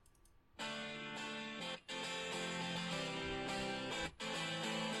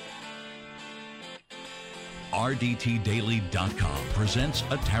RDTDaily.com presents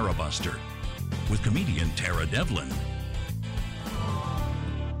a Tara Buster with comedian Tara Devlin.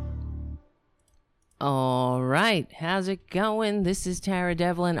 All right, how's it going? This is Tara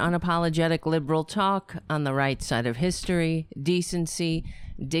Devlin, unapologetic liberal talk on the right side of history, decency,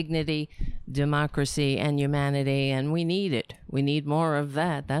 dignity, democracy, and humanity, and we need it. We need more of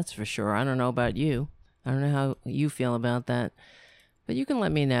that, that's for sure. I don't know about you. I don't know how you feel about that, but you can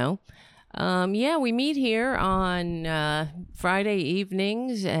let me know. We meet here on Friday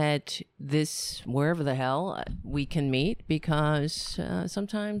evenings at this, wherever the hell we can meet, because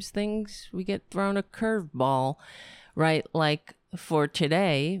sometimes we get thrown a curveball, right? Like for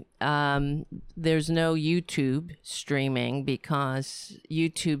today, there's no YouTube streaming because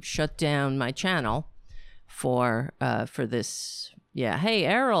YouTube shut down my channel for this. Yeah. Hey,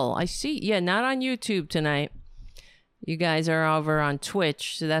 Errol, I see. Yeah, not on YouTube tonight. You guys are over on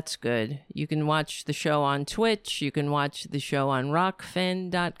Twitch, so that's good. You can watch the show on Twitch. You can watch the show on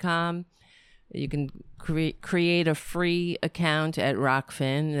rockfin.com. You can create a free account at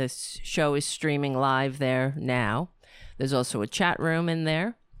Rockfin. This show is streaming live there now. There's also a chat room in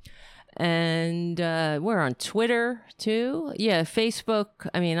there. And we're on Twitter, too. Yeah, Facebook.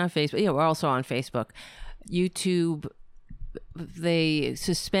 I mean, not Facebook. Yeah, we're also on Facebook. YouTube. They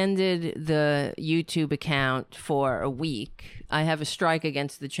suspended the YouTube account for a week. I have a strike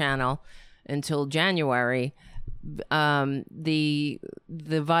against the channel until January. The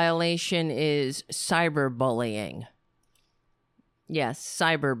violation is cyberbullying. Yes,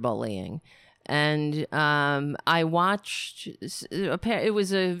 cyberbullying. And I watched, it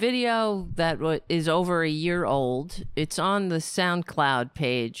was a video that is over a year old. It's on the SoundCloud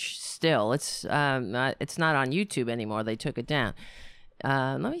page still. It's not on YouTube anymore. They took it down.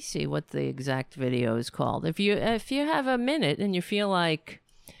 Let me see what the exact video is called. If you have a minute and you feel like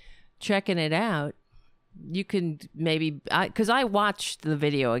checking it out, you can maybe, because I watched the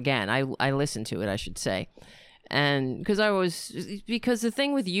video again. I listened to it, I should say. And because the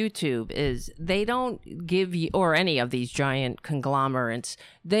thing with YouTube is they don't give you, or any of these giant conglomerates,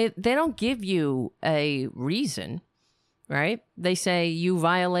 they don't give you a reason, right? They say you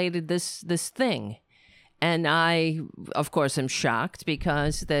violated this thing. And I, of course, am shocked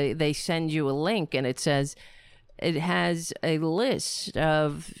because they send you a link and it says it has a list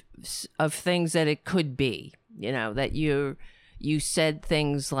of things that it could be, that you said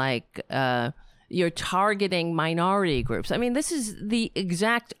things like, you're targeting minority groups. I mean, this is the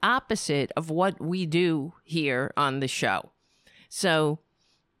exact opposite of what we do here on the show. So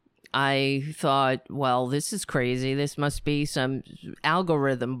I thought, well, this is crazy. This must be some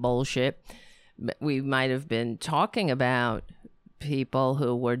algorithm bullshit. We might have been talking about people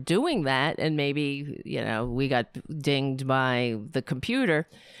who were doing that, and maybe, we got dinged by the computer.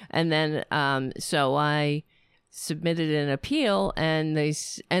 And then, so I submitted an appeal, and they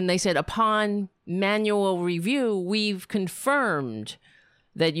said, upon manual review, we've confirmed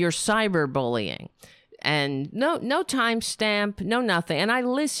that you're cyberbullying, and no timestamp, no nothing. And I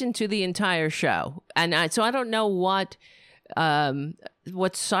listened to the entire show, and so I don't know what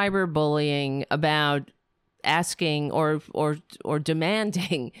cyberbullying about asking or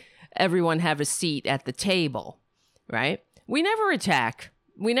demanding everyone have a seat at the table, right? We never attack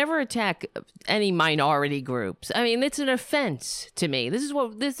any minority groups. I mean, it's an offense to me. This is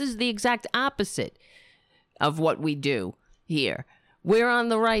the exact opposite of what we do here. We're on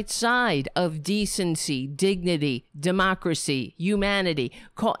the right side of decency, dignity, democracy, humanity.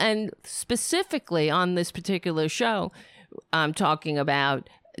 And specifically on this particular show, I'm talking about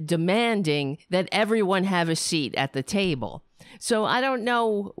demanding that everyone have a seat at the table. So I don't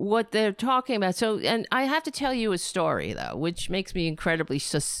know what they're talking about. So, and I have to tell you a story, though, which makes me incredibly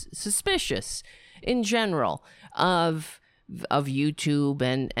suspicious in general of YouTube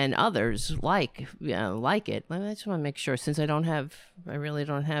and others like it. I just want to make sure, since I really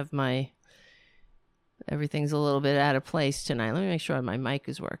don't have everything's a little bit out of place tonight. Let me make sure my mic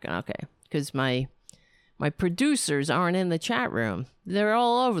is working. Okay. Because my producers aren't in the chat room. They're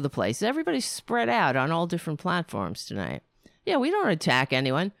all over the place. Everybody's spread out on all different platforms tonight. Yeah, we don't attack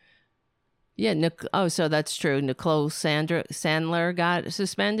anyone. Yeah, so that's true. Nicole Sandler got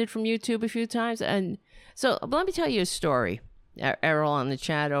suspended from YouTube a few times. And so let me tell you a story. Errol on the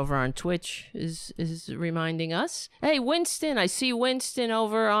chat over on Twitch is reminding us. Hey, Winston, I see Winston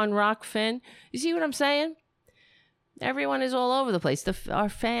over on Rockfin. You see what I'm saying? Everyone is all over the place. Our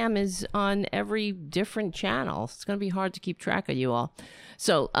fam is on every different channel. It's going to be hard to keep track of you all.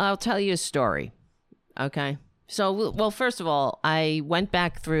 So I'll tell you a story. Okay. So, well, first of all, I went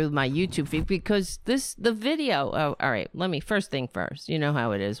back through my YouTube feed because the video. Oh, all right. First thing first. You know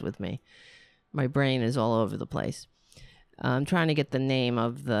how it is with me. My brain is all over the place. I'm trying to get the name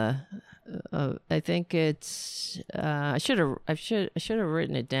of the. I think it's. I should have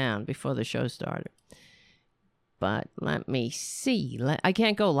written it down before the show started. But let me see. I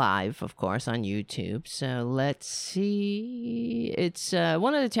can't go live, of course, on YouTube. So let's see. It's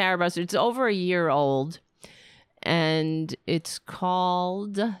one of the Tara Busters. It's over a year old, and it's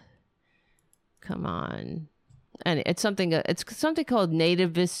called. Come on. And it's something called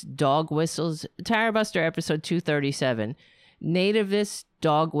Nativist Dog Whistles. Tara Buster episode 237. Nativist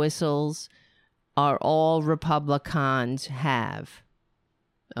dog whistles are all Republicans have.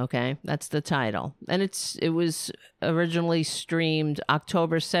 Okay, that's the title. And it was originally streamed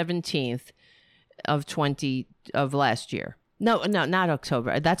October 17th of last year. No, not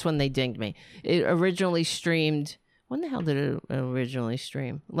October. That's when they dinged me. It originally streamed. When the hell did it originally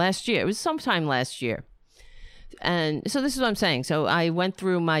stream? Last year. It was sometime last year. And so this is what I'm saying. So I went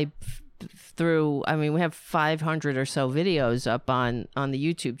through we have 500 or so videos up on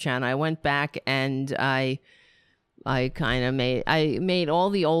the YouTube channel. I went back and I made all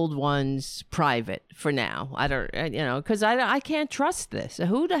the old ones private for now. I don't, because I can't trust this.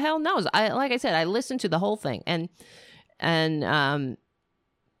 Who the hell knows? Like I said, I listened to the whole thing and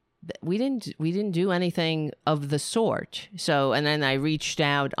we didn't do anything of the sort. So, and then I reached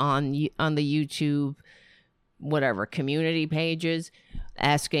out on the YouTube, whatever, community pages,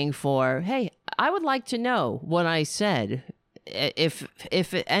 asking for, hey, I would like to know what I said.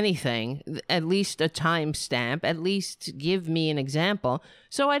 If anything, at least a timestamp, at least give me an example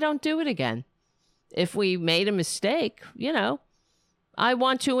so I don't do it again. If we made a mistake, I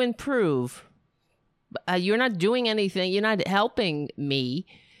want to improve. You're not doing anything. You're not helping me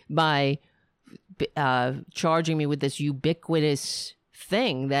by charging me with this ubiquitous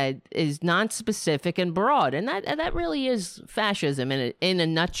thing that is non-specific and broad. And that really is fascism in a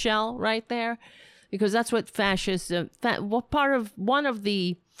nutshell right there. Because that's what one of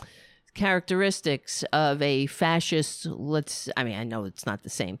the characteristics of a fascist, I know it's not the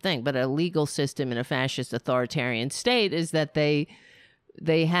same thing, but a legal system in a fascist authoritarian state is that they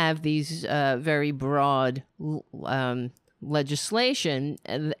have these very broad legislation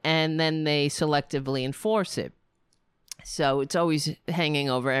and then they selectively enforce it. So it's always hanging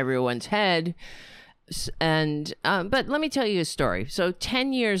over everyone's head. And but let me tell you a story. So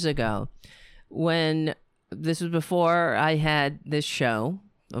 10 years ago, when this was before I had this show,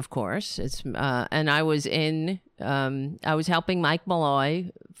 of course, and I was helping Mike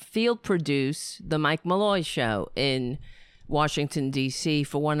Malloy field produce the Mike Malloy show in Washington, D.C.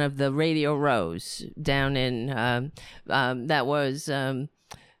 for one of the Radio Rows down in, that was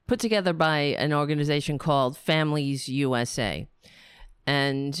put together by an organization called Families USA.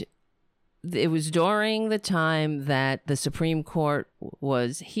 And it was during the time that the Supreme Court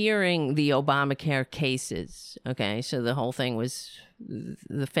was hearing the Obamacare cases. Okay, so the whole thing was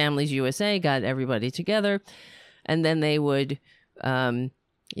the Families USA got everybody together, and then they would,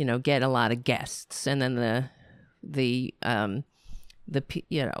 get a lot of guests, and then the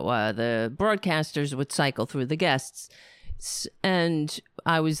broadcasters would cycle through the guests, and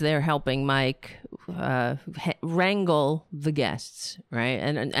I was there helping Mike wrangle the guests, right?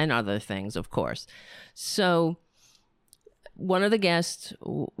 And other things, of course. So one of the guests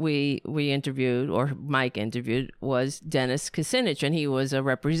we interviewed, or Mike interviewed, was Dennis Kucinich, and he was a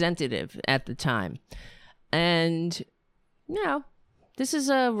representative at the time. And, this is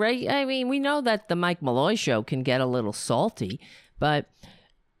we know that the Mike Malloy show can get a little salty, but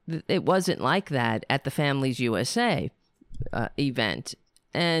it wasn't like that at the Families USA event.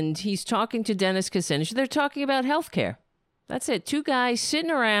 And he's talking to Dennis Kucinich. They're talking about healthcare. That's it. Two guys sitting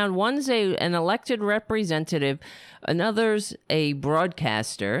around. One's an elected representative. Another's a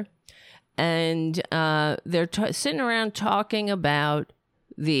broadcaster. And they're sitting around talking about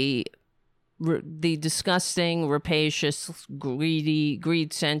the disgusting, rapacious,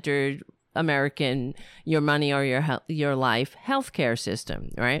 greed-centered American your money or your life healthcare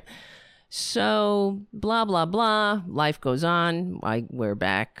system, right? So, blah, blah, blah. Life goes on. We're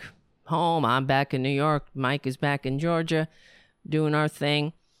back home. I'm back in New York. Mike is back in Georgia doing our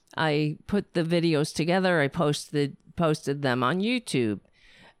thing. I put the videos together. I posted them on YouTube.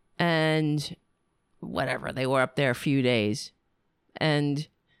 And whatever, they were up there a few days. And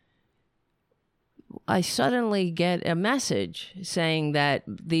I suddenly get a message saying that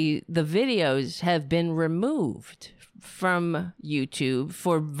the videos have been removed from YouTube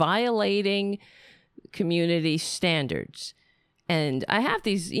for violating community standards. And I have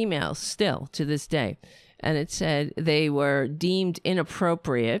these emails still to this day. And it said they were deemed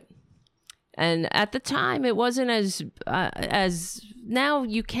inappropriate. And at the time, it wasn't as now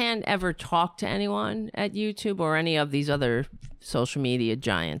you can't ever talk to anyone at YouTube or any of these other social media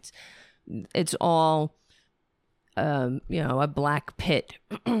giants. It's all, a black pit,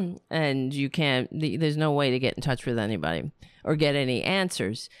 and you can't, there's no way to get in touch with anybody or get any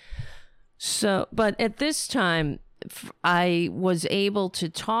answers. So, but at this time, I was able to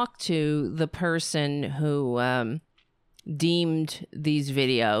talk to the person who deemed these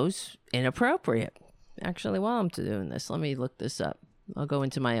videos inappropriate. Actually, while I'm doing this, let me look this up. I'll go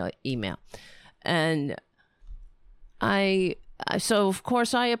into my email. And so of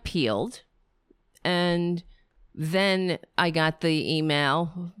course I appealed, and then I got the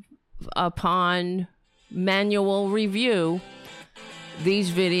email. Upon manual review,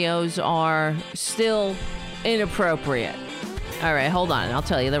 these videos are still inappropriate. All right, hold on. I'll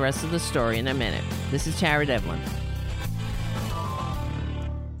tell you the rest of the story in a minute. This is Tara Devlin.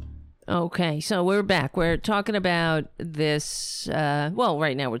 Okay, so we're back. We're talking about this.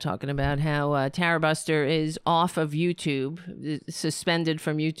 Right now we're talking about how Tara Buster is off of YouTube, suspended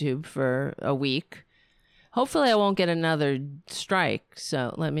from YouTube for a week. Hopefully I won't get another strike.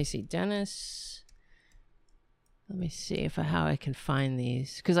 So let me see. Dennis. Let me see how I can find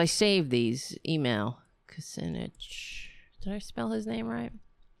these. Because I saved these. Email. Kucinich. Did I spell his name right?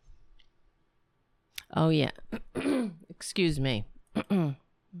 Oh, yeah. Excuse me.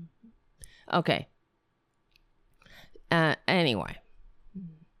 Okay. Anyway,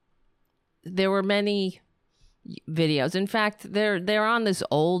 there were many videos. In fact, they're on this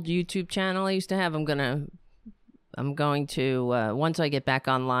old YouTube channel I used to have. I'm going to once I get back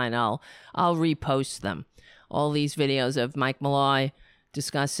online, I'll repost them. All these videos of Mike Malloy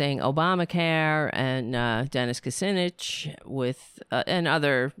discussing Obamacare and Dennis Kucinich with and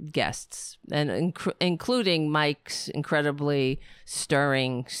other guests, and including Mike's incredibly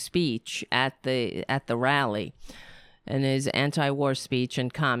stirring speech at the rally and his anti-war speech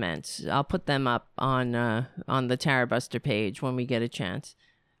and comments. I'll put them up on the Tara Buster page when we get a chance,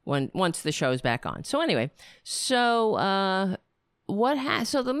 once the show's back on. So anyway, so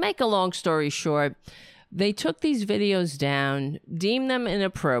to make a long story short, they took these videos down, deemed them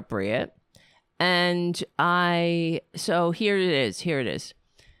inappropriate, and so here it is.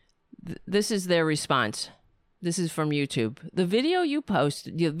 This is their response. This is from YouTube. The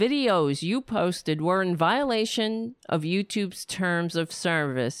videos you posted were in violation of YouTube's terms of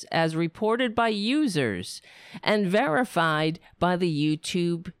service as reported by users and verified by the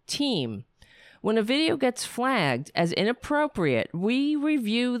YouTube team. When a video gets flagged as inappropriate, we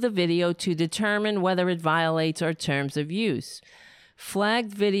review the video to determine whether it violates our terms of use.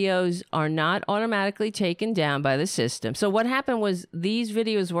 Flagged videos are not automatically taken down by the system. So what happened was these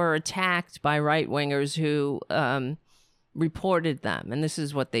videos were attacked by right-wingers who reported them. And this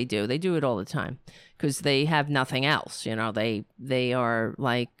is what they do. They do it all the time because they have nothing else. You know, they are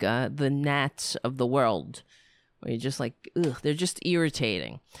like the gnats of the world, where you're just like, ugh, they're just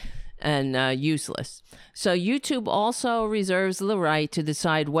irritating and useless. So YouTube also reserves the right to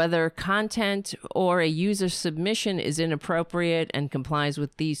decide whether content or a user submission is inappropriate and complies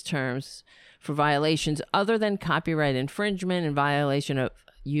with these terms for violations other than copyright infringement and violation of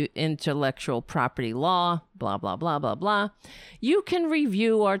intellectual property law, blah, blah, blah, blah, blah. You can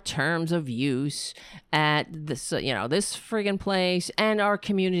review our terms of use at this, this friggin' place, and our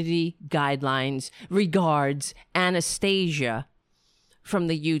community guidelines. Regards, Anastasia, from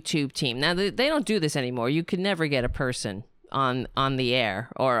the YouTube team. Now, they don't do this anymore. You can never get a person on the air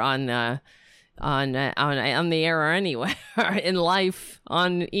or on the air or anywhere in life,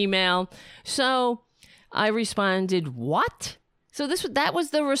 on email. So I responded, what? So that was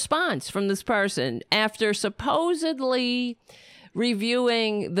the response from this person after supposedly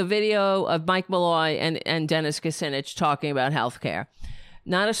reviewing the video of Mike Malloy and Dennis Kucinich talking about healthcare.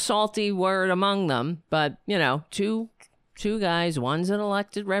 Not a salty word among them, but, two guys, one's an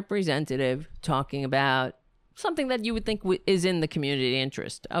elected representative talking about something that you would think is in the community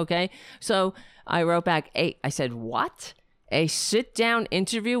interest. Okay. So I wrote back, I said, what? A sit-down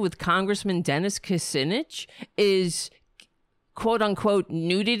interview with Congressman Dennis Kucinich is quote unquote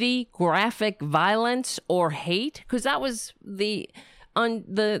nudity, graphic violence, or hate? Because that was the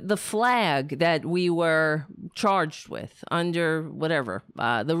flag that we were charged with under whatever,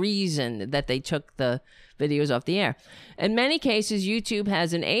 the reason that they took the videos off the air. In many cases, YouTube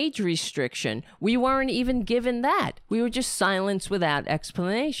has an age restriction. We weren't even given that. We were just silenced without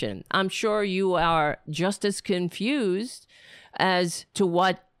explanation. I'm sure you are just as confused as to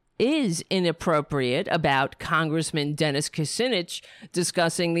what is inappropriate about Congressman Dennis Kucinich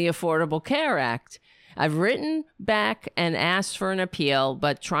discussing the Affordable Care Act. I've written back and asked for an appeal,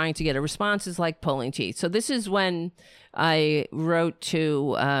 but trying to get a response is like pulling teeth. So this is when I wrote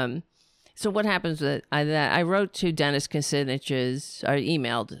to, so what happens with that? I wrote to Dennis Kucinich's, or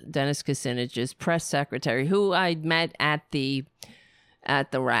emailed Dennis Kucinich's press secretary, who I met at the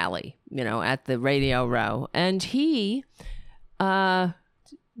rally, at the Radio Row. And he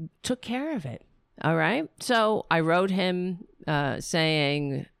took care of it. All right. So I wrote him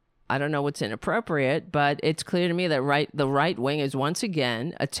saying, I don't know what's inappropriate, but it's clear to me that the right wing has once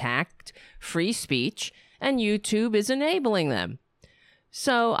again attacked free speech and YouTube is enabling them.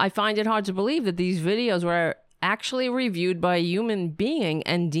 So I find it hard to believe that these videos were actually reviewed by a human being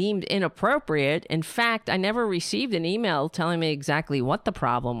and deemed inappropriate. In fact, I never received an email telling me exactly what the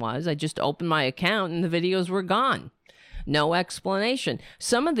problem was. I just opened my account and the videos were gone. No explanation.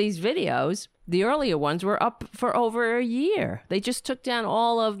 Some of these videos, the earlier ones, were up for over a year. They just took down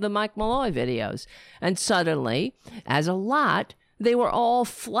all of the Mike Malloy videos. And suddenly, as a lot, they were all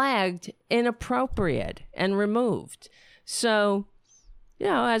flagged inappropriate and removed. So,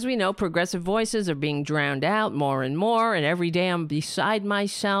 as we know, progressive voices are being drowned out more and more. And every day I'm beside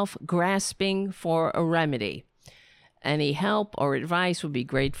myself, grasping for a remedy. Any help or advice would be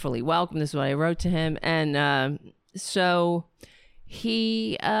gratefully welcome. This is what I wrote to him. And so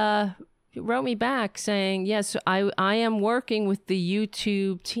he wrote me back saying, yes, I am working with the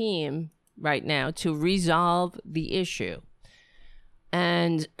YouTube team right now to resolve the issue.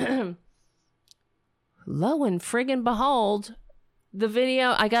 And lo and friggin' behold, the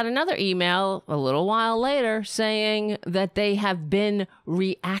video, I got another email a little while later saying that they have been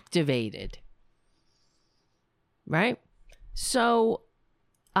reactivated. Right? So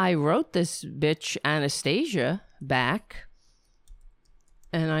I wrote this bitch Anastasia back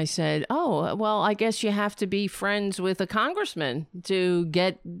and I said, oh, well, I guess you have to be friends with a congressman to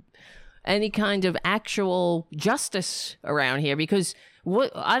get any kind of actual justice around here, because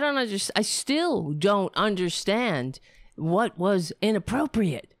I still don't understand what was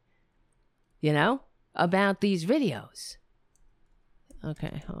inappropriate, about these videos.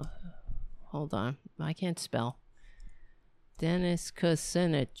 Okay, hold on. I can't spell. Dennis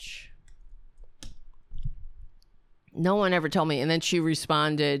Kucinich. No one ever told me. And then she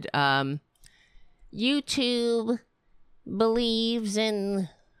responded, YouTube believes in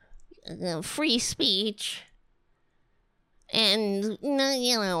free speech. And,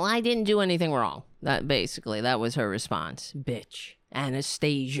 I didn't do anything wrong. That was her response. Bitch.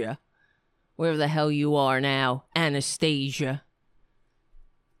 Anastasia. Wherever the hell you are now. Anastasia.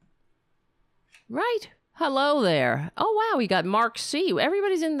 Right. Hello there. Oh, wow. We got Mark C.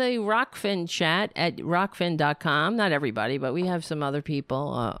 Everybody's in the Rockfin chat at rockfin.com. Not everybody, but we have some other people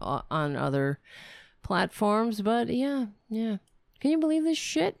on other platforms. But yeah. Can you believe this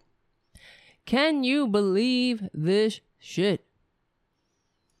shit? Can you believe this shit?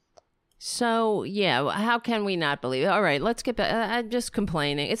 So, yeah, how can we not believe it? All right, let's get back. I'm just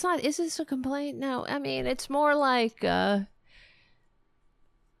complaining. Is this a complaint? No, I mean, it's more like,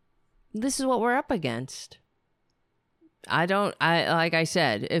 this is what we're up against. Like I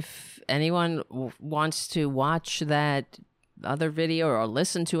said, if anyone wants to watch that other video or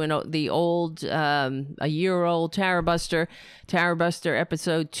listen to the old, a year-old Tarabuster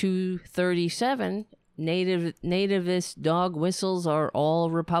episode 237, nativist dog whistles are all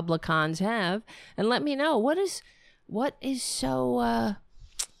Republicans have, and let me know what's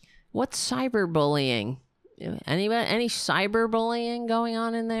cyberbullying. Any cyberbullying going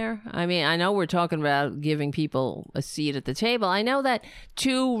on in there? I mean, I know we're talking about giving people a seat at the table. I know that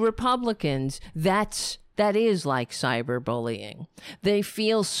to Republicans, that is like cyberbullying. They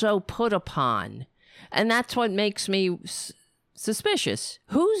feel so put upon, and that's what makes me suspicious.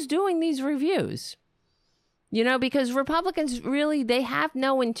 Who's doing these reviews? Because Republicans really, they have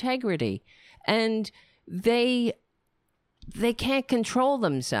no integrity, and they can't control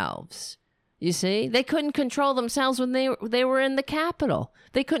themselves. You see, they couldn't control themselves when they were in the Capitol.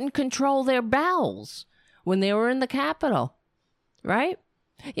 They couldn't control their bowels when they were in the Capitol, right?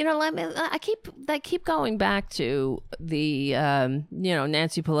 I keep going back to the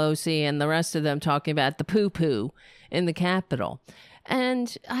Nancy Pelosi and the rest of them talking about the poo-poo in the Capitol,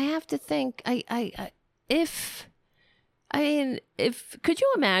 and I have to think, if could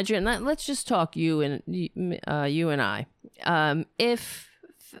you imagine? Let's just talk you and I. I'm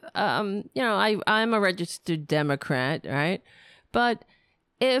a registered Democrat, right? But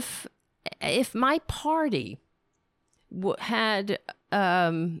if my party had,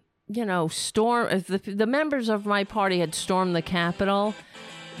 if the members of my party had stormed the Capitol,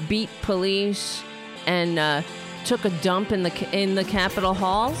 beat police, and took a dump in the Capitol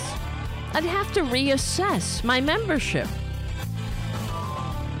halls, I'd have to reassess my membership.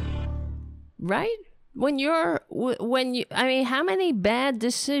 Right? How many bad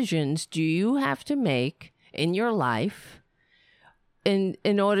decisions do you have to make in your life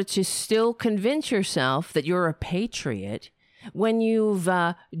in order to still convince yourself that you're a patriot when you've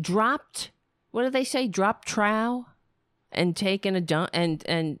dropped, what do they say, dropped trow and taken a dump and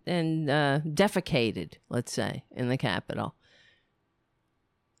defecated, let's say, in the Capitol?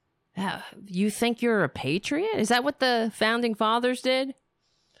 You think you're a patriot? Is that what the founding fathers did?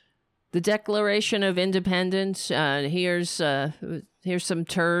 The Declaration of Independence. Here's some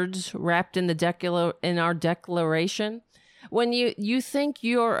turds wrapped in our declaration. When you think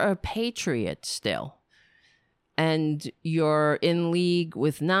you're a patriot still, and you're in league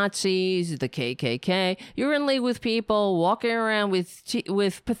with Nazis, the KKK, you're in league with people walking around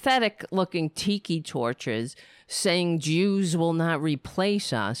with pathetic looking tiki torches, saying Jews will not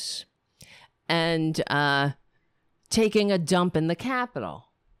replace us, and taking a dump in the Capitol.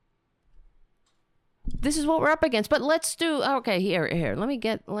 This is what we're up against. But let's do, okay, here. Let me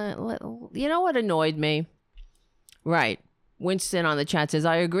get, you know what annoyed me? Right. Winston on the chat says,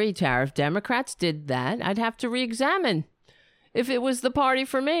 I agree, Tara. If Democrats did that, I'd have to re-examine if it was the party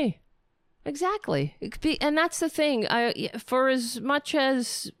for me. Exactly. And that's the thing. For as much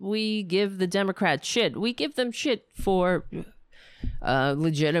as we give the Democrats shit, we give them shit for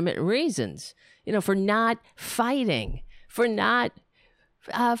legitimate reasons. You know, for not fighting, for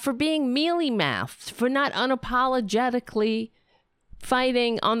being mealy-mouthed, for not unapologetically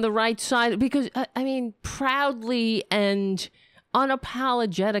fighting on the right side. Because, proudly and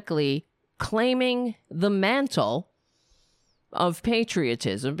unapologetically claiming the mantle of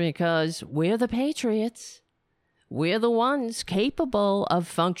patriotism, because we're the patriots. We're the ones capable of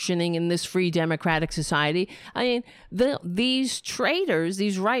functioning in this free democratic society. These traitors,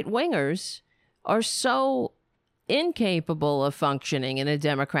 these right-wingers, are so incapable of functioning in a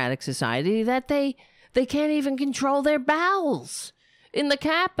democratic society that they can't even control their bowels in the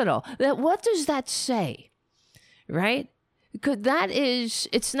Capitol. What does that say? Right? Because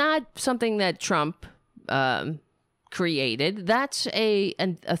it's not something that Trump created. That's a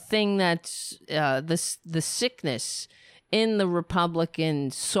thing that's the sickness in the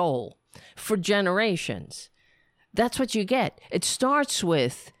Republican soul for generations. That's what you get. It starts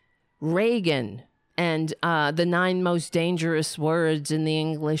with Reagan, and the 9 most dangerous words in the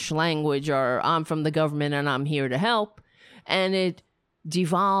English language are, I'm from the government and I'm here to help. And it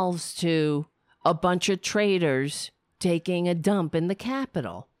devolves to a bunch of traitors taking a dump in the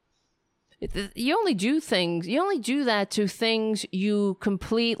Capitol. You only do that to things you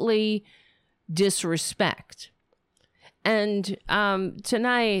completely disrespect. And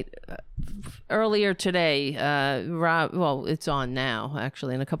tonight, earlier today, it's on now,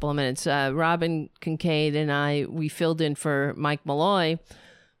 actually, in a couple of minutes. Robin Kincaid and we filled in for Mike Malloy.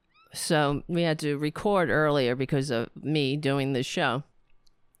 So we had to record earlier because of me doing this show.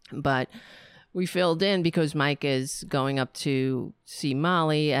 But we filled in because Mike is going up to see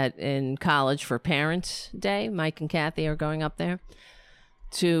Molly in college for Parents' Day. Mike and Kathy are going up there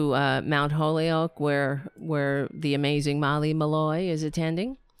to Mount Holyoke, where the amazing Molly Malloy is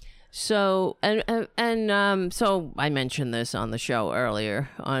attending. So so I mentioned this on the show earlier,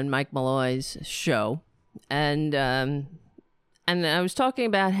 on Mike Malloy's show, and I was talking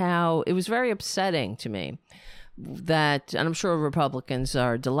about how it was very upsetting to me that, and I'm sure Republicans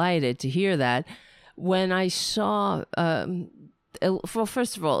are delighted to hear that, when I saw,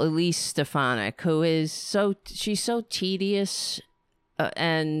 first of all, Elise Stefanik, who is she's so tedious.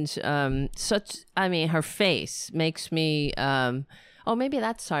 And her face makes me, maybe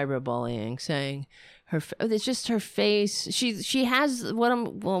that's cyberbullying, saying it's just her face. She has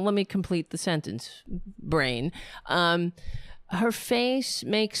let me complete the sentence, brain. Her face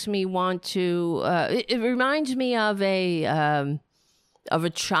makes me want to, it reminds me of a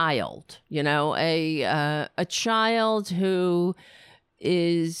child, a child who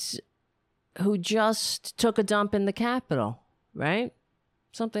just took a dump in the Capitol, right?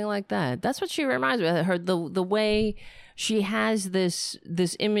 Something like that. That's what she reminds me of. Her the way she has this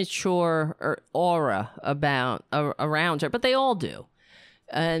immature aura around her, but they all do.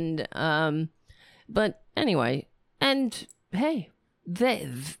 And but anyway, and hey,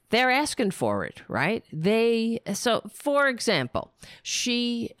 they're asking for it, right? So for example,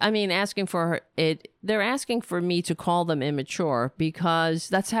 asking for it. They're asking for me to call them immature because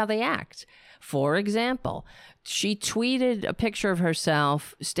that's how they act. For example, she tweeted a picture of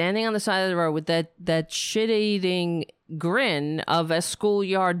herself standing on the side of the road with that shit-eating grin of a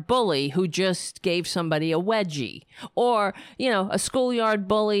schoolyard bully who just gave somebody a wedgie, or, a schoolyard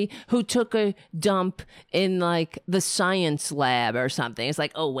bully who took a dump in like the science lab or something. It's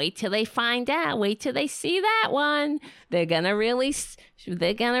like, oh, wait till they find out. Wait till they see that one. They're going to really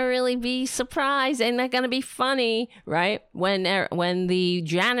be surprised, and they're going to be funny, right? When the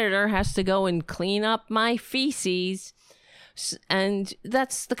janitor has to go and clean up my feces. And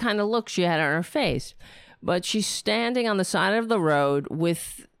that's the kind of look she had on her face. But she's standing on the side of the road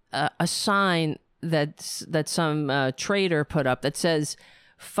with a sign that some trader put up that says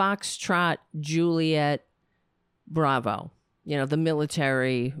Foxtrot Juliet Bravo. The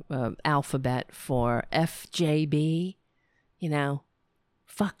military alphabet for FJB.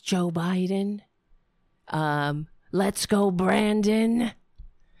 Fuck Joe Biden. Let's go, Brandon.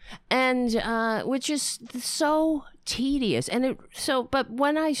 And which is so tedious. And but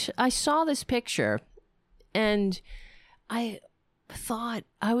when I saw this picture, and I thought,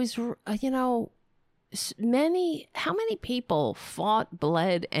 I was, how many people fought,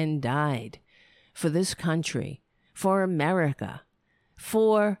 bled, and died for this country, for America,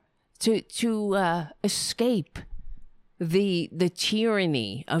 to escape the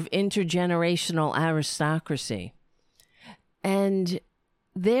tyranny of intergenerational aristocracy. And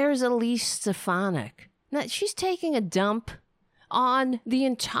there's Elise Stefanik. Now, she's taking a dump on the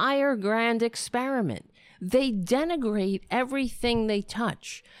entire grand experiment. They denigrate everything they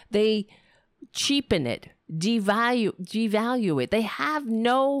touch. They cheapen it, devalue it. They have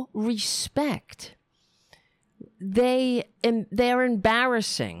no respect. They're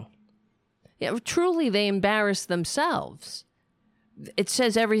embarrassing. Truly, they embarrass themselves. It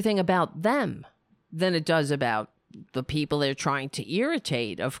says everything about them than it does about the people they're trying to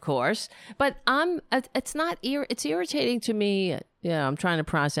irritate, of course. But it's irritating to me. I'm trying to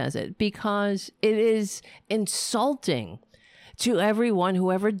process it because it is insulting to everyone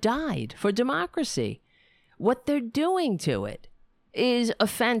who ever died for democracy. What they're doing to it is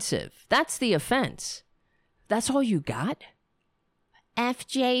offensive. That's the offense. That's all you got?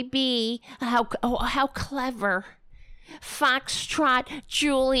 FJB, how clever. Foxtrot,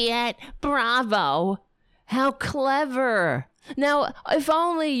 Juliet, Bravo. How clever. Now, if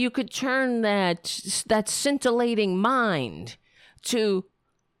only you could turn that scintillating mind to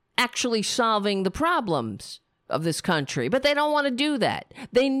actually solving the problems of this country. But they don't want to do that.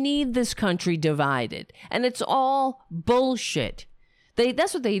 They need this country divided. And it's all bullshit.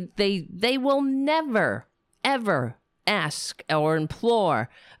 That's what they will never, ever ask or implore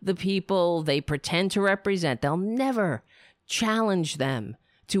the people they pretend to represent. They'll never challenge them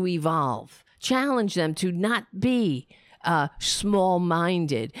to evolve. Challenge them to not be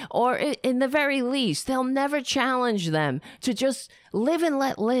small-minded, or in the very least, they'll never challenge them to just live and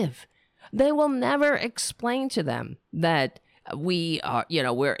let live. They will never explain to them that we are,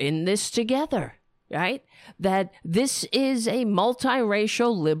 we're in this together, right? That this is a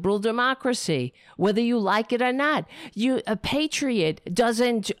multiracial liberal democracy, whether you like it or not. A patriot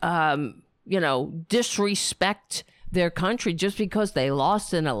doesn't, disrespect their country just because they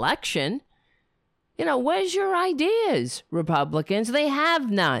lost an election. Where's your ideas, Republicans? They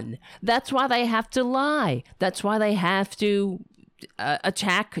have none. That's why they have to lie. That's why they have to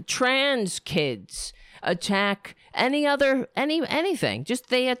attack trans kids, attack anything. Just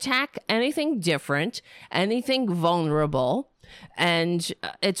they attack anything different, anything vulnerable. And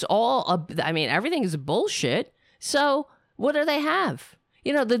it's all, everything is bullshit. So what do they have?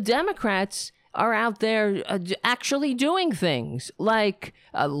 The Democrats are out there actually doing things like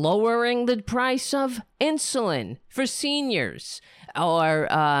lowering the price of insulin for seniors,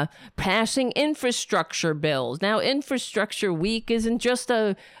 or passing infrastructure bills. Now, Infrastructure Week isn't just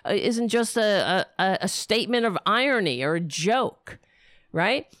a statement of irony or a joke,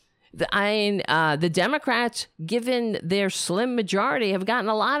 right? The Democrats, given their slim majority, have gotten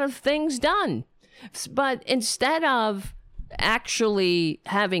a lot of things done, but instead of actually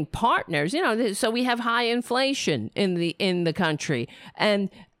having partners, so we have high inflation in the country, and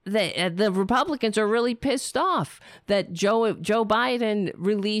the Republicans are really pissed off that Joe Biden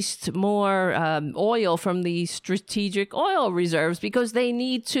released more oil from the strategic oil reserves because they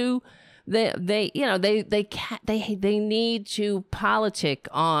need to they need to politic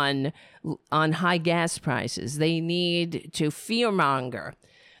on high gas prices. They need to fearmonger.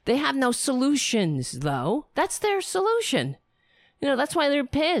 They have no solutions, though. That's their solution. That's why they're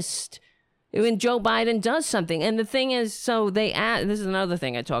pissed when Joe Biden does something. And the thing is, so this is another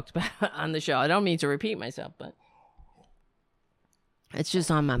thing I talked about on the show. I don't mean to repeat myself, but it's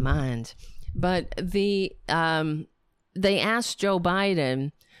just on my mind. But they asked Joe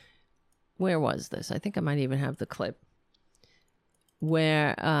Biden, where was this? I think I might even have the clip.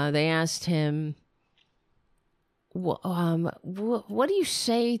 where they asked him, what do you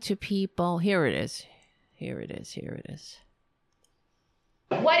say to people? Here it is.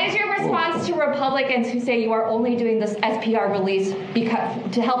 What is your response to Republicans who say you are only doing this SPR release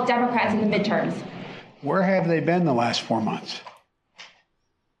to help Democrats in the midterms? Where have they been the last 4 months?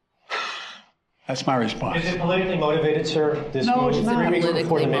 That's my response. Is it politically motivated, sir? No, it's not.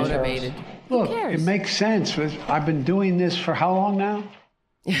 Politically motivated. Look, it makes sense. I've been doing this for how long now?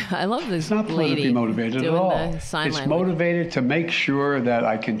 I love this. It's not politically motivated at all. It's motivated to make sure that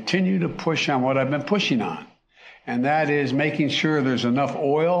I continue to push on what I've been pushing on. And that is making sure there's enough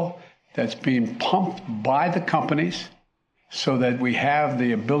oil that's being pumped by the companies so that we have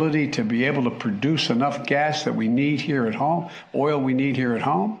the ability to be able to produce enough gas that we need here at home, oil we need here at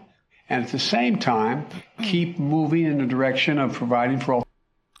home, and at the same time, keep moving in the direction of providing for all.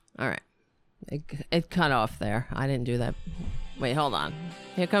 All right. It cut off there. I didn't do that. Wait, hold on.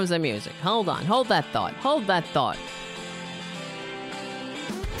 Here comes the music. Hold on. Hold that thought.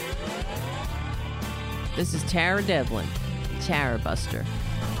 This is Tara Devlin, Tara Buster.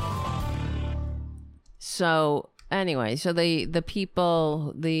 So anyway, so the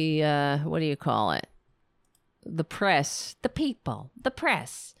people, what do you call it? The press, the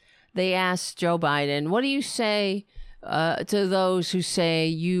press. They asked Joe Biden, what do you say to those who say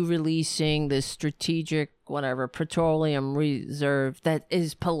you releasing this strategic, whatever, petroleum reserve that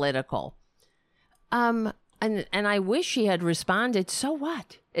is political? And I wish he had responded, so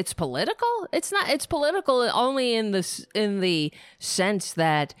what? It's political? It's not. It's political only in the sense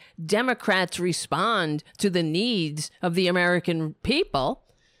that Democrats respond to the needs of the American people.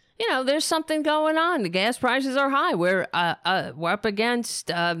 You know, there's something going on. The gas prices are high. We're up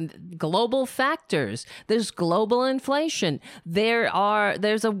against global factors. There's global inflation.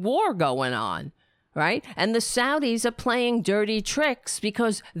 There's a war going on. Right? And the Saudis are playing dirty tricks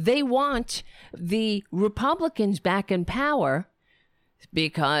because they want the Republicans back in power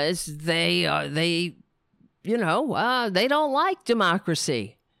because they don't like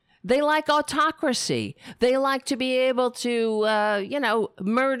democracy. They like autocracy. They like to be able to,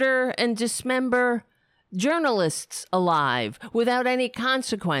 murder and dismember journalists alive without any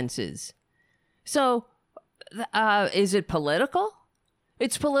consequences. So, is it political?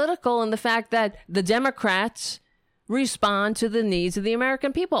 It's political in the fact that the Democrats respond to the needs of the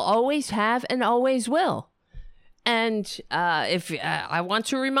American people, always have and always will. And if I want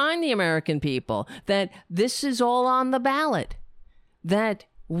to remind the American people that this is all on the ballot, that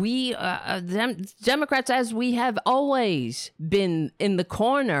we, Democrats, as we have always been in the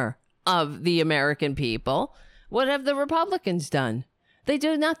corner of the American people, what have the Republicans done? They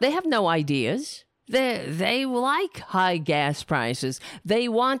do not. They have no ideas. They like high gas prices. They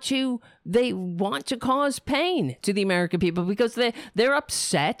want to cause pain to the American people because they're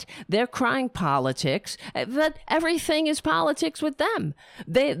upset. They're crying politics. But everything is politics with them.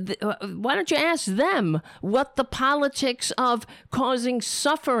 Why don't you ask them what the politics of causing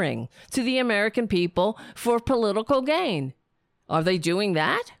suffering to the American people for political gain? Are they doing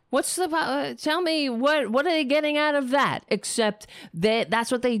that? What's tell me what are they getting out of that? Except that's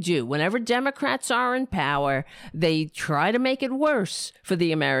what they do. Whenever Democrats are in power, they try to make it worse for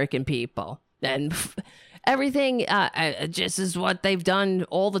the American people. And everything just is what they've done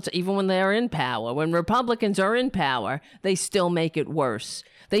all the time, even when they're in power. When Republicans are in power, they still make it worse.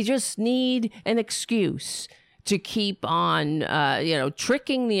 They just need an excuse to keep on,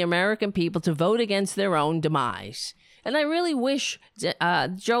 tricking the American people to vote against their own demise. And I really wish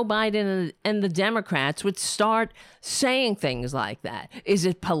Joe Biden and the Democrats would start saying things like that. Is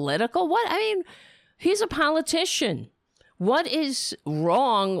it political? What? I mean, he's a politician. What is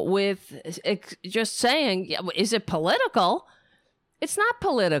wrong with just saying, is it political? It's not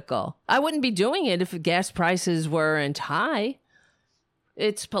political. I wouldn't be doing it if gas prices weren't high.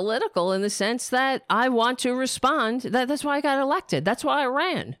 It's political in the sense that I want to respond. That's why I got elected. That's why I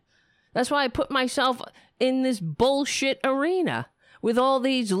ran. That's why I put myself in this bullshit arena with all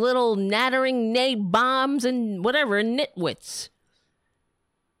these little nattering bombs and whatever nitwits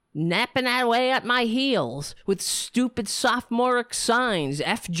napping away at my heels with stupid sophomoric signs,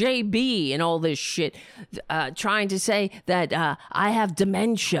 FJB and all this shit, trying to say that I have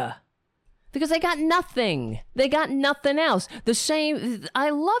dementia. Because they got nothing. They got nothing else. The same.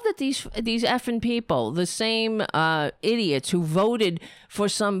 I love that these effing people, the same idiots who voted for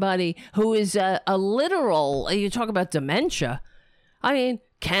somebody who is a literal. You talk about dementia. I mean,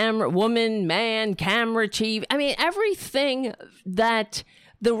 camera woman, man, camera chief. I mean, everything that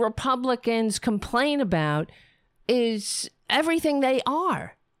the Republicans complain about is everything they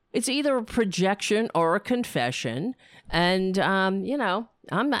are. It's either a projection or a confession. And, you know,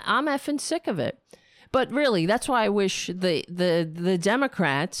 I'm effing sick of it. But really, that's why I wish the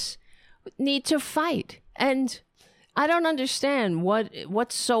Democrats need to fight. And I don't understand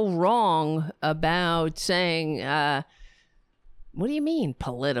what's so wrong about saying, what do you mean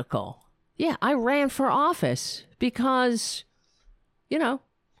political? Yeah, I ran for office because, you know,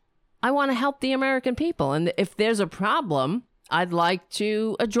 I want to help the American people. And if there's a problem, I'd like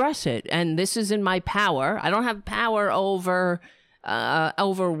to address it. And this is in my power. I don't have power over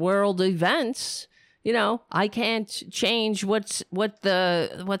world events. You know, I can't change what's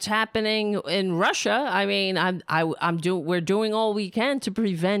happening in Russia. I mean, we're doing all we can to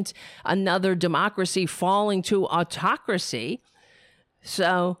prevent another democracy falling to autocracy.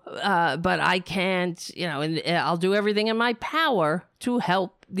 So, but I can't, you know, and I'll do everything in my power to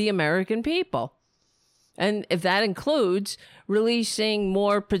help the American people. And if that includes releasing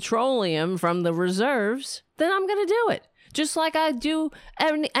more petroleum from the reserves, then I'm going to do it. Just like I do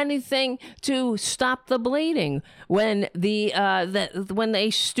anything to stop the bleeding when when a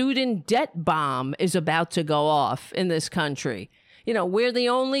student debt bomb is about to go off in this country. You know, we're the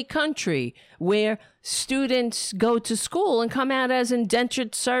only country where students go to school and come out as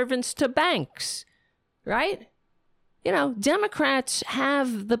indentured servants to banks, right? You know, Democrats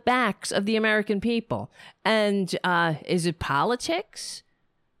have the backs of the American people. And is it politics?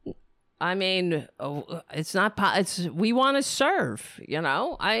 I mean, it's not. We want to serve. You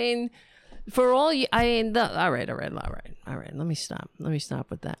know, I mean, for all you. I mean, all right. Let me stop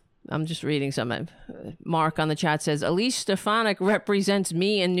with that. I'm just reading something. Mark on the chat says Elise Stefanik represents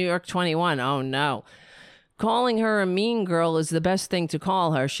me in New York 21. Oh no, calling her a mean girl is the best thing to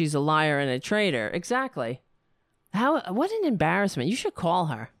call her. She's a liar and a traitor. Exactly. What an embarrassment. You should call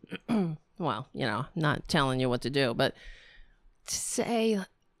her. Well, you know, not telling you what to do, but to say,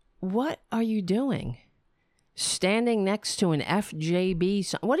 what are you doing? Standing next to an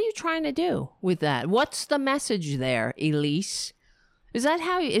FJB. What are you trying to do with that? What's the message there, Elise? Is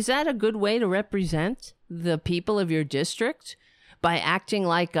that a good way to represent the people of your district? By acting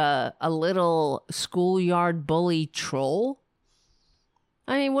like a little schoolyard bully troll?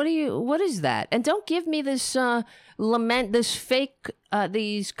 I mean, what is that? And don't give me this lament, this fake,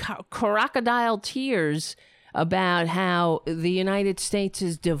 these crocodile tears about how the United States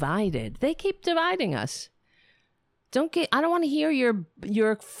is divided. They keep dividing us. I don't want to hear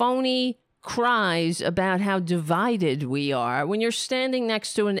your phony cries about how divided we are when you're standing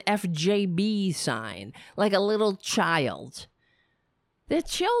next to an FJB sign like a little child. They're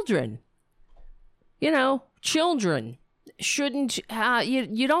children. You know, children shouldn't,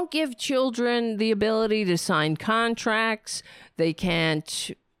 you don't give children the ability to sign contracts. They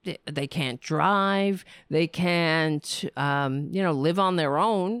can't drive. They can't, live on their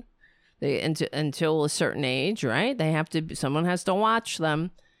own until a certain age, right? Someone has to watch them.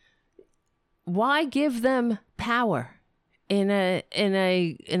 Why give them power in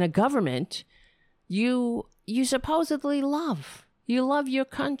a government you supposedly love? You love your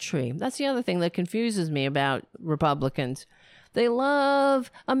country. That's the other thing that confuses me about Republicans. They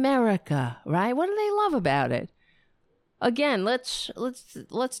love America, right? What do they love about it? Again, let's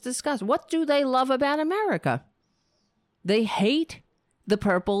discuss. What do they love about America? They hate the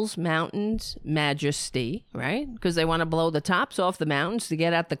Purple's mountains majesty, right? Because they want to blow the tops off the mountains to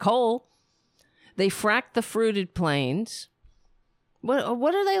get at the coal. They frack the fruited plains.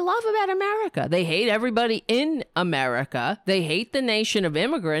 What do they love about America? They hate everybody in America. They hate the nation of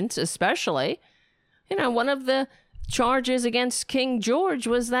immigrants, especially. You know, one of the charges against King George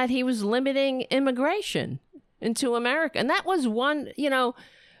was that he was limiting immigration into America. And that was one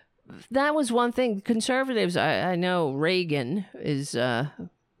thing. Conservatives, I know Reagan is,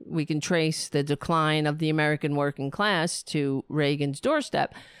 we can trace the decline of the American working class to Reagan's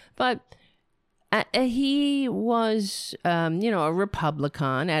doorstep. But he was, a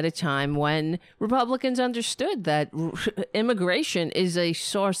Republican at a time when Republicans understood that immigration is a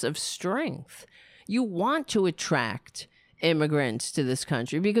source of strength. You want to attract immigrants to this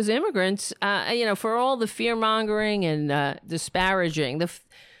country because immigrants, for all the fear-mongering and disparaging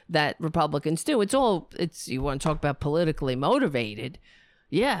that Republicans do, it's you want to talk about politically motivated.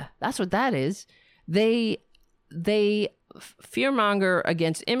 Yeah, that's what that is. They fearmonger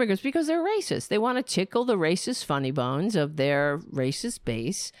against immigrants because they're racist. They want to tickle the racist funny bones of their racist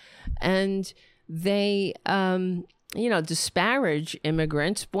base, and they, disparage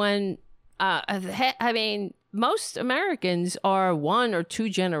immigrants when, most Americans are 1 or 2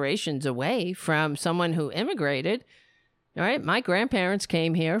 generations away from someone who immigrated. All right, my grandparents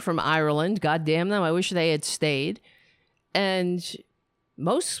came here from Ireland. God damn them! I wish they had stayed. And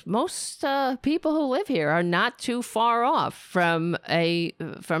most people who live here are not too far off from a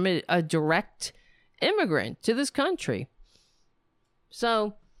direct immigrant to this country.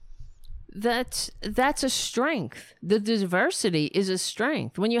 So that's a strength. The diversity is a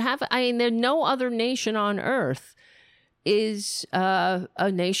strength. When you have, there's no other nation on earth is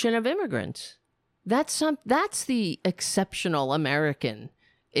a nation of immigrants. That's the exceptional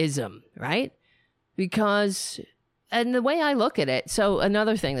Americanism, right? Because, and the way I look at it, so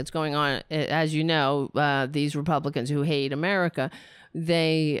another thing that's going on, as you know, these Republicans who hate America,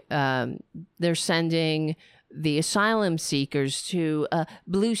 they're sending the asylum seekers to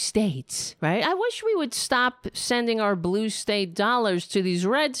blue states, right? I wish we would stop sending our blue state dollars to these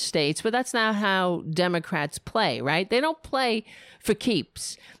red states, but that's not how Democrats play, right? They don't play for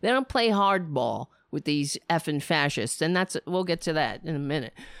keeps. They don't play hardball with these effing fascists, and we'll get to that in a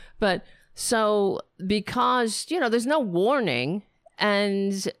minute. But so because, there's no warning,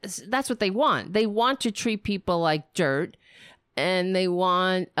 and that's what they want. They want to treat people like dirt, and they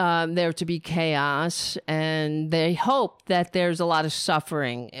want there to be chaos, and they hope that there's a lot of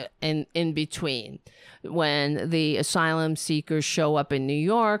suffering in between. When the asylum seekers show up in New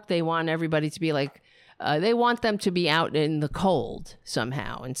York, they want everybody to be like, they want them to be out in the cold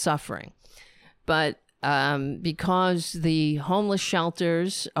somehow and suffering. But because the homeless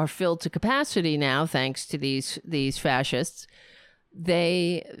shelters are filled to capacity now, thanks to these fascists,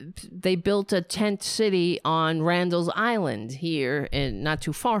 they built a tent city on Randall's Island here, not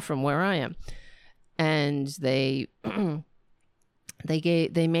too far from where I am, and they made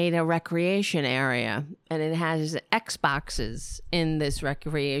a recreation area, and it has Xboxes in this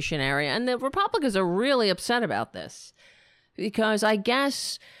recreation area, and the Republicans are really upset about this because I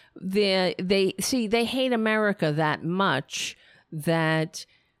guess they hate America that much that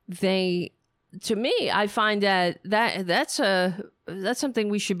they. To me, I find that's something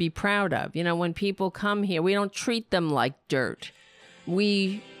we should be proud of. When people come here, we don't treat them like dirt.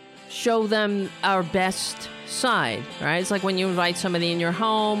 We show them our best side, right? It's like when you invite somebody in your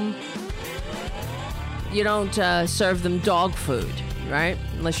home, you don't serve them dog food, right?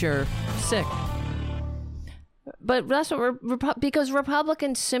 Unless you're sick. But that's what because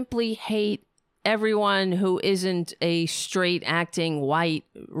Republicans simply hate everyone who isn't a straight acting white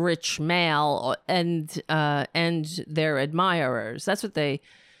rich male and their admirers. That's what they,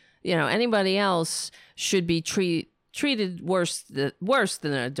 anybody else should be treated worse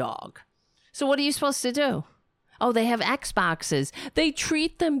than a dog. So what are you supposed to do? Oh, they have Xboxes. They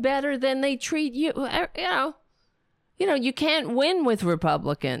treat them better than they treat you. You can't win with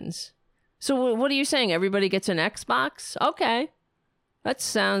Republicans. So what are you saying? Everybody gets an Xbox? Okay. That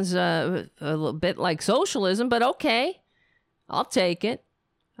sounds a little bit like socialism, but okay, I'll take it.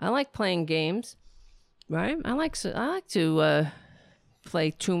 I like playing games, right? I like to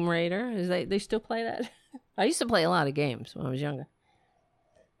play Tomb Raider. They still play that? I used to play a lot of games when I was younger.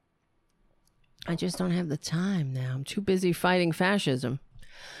 I just don't have the time now. I'm too busy fighting fascism.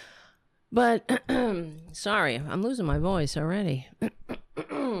 But sorry, I'm losing my voice already.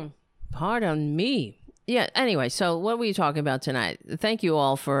 Pardon me. Yeah, anyway, so what were you talking about tonight? Thank you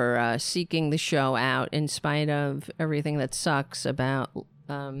all for seeking the show out in spite of everything that sucks about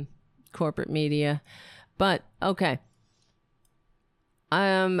corporate media. But, okay.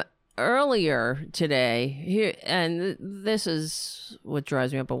 Earlier today, here, and this is what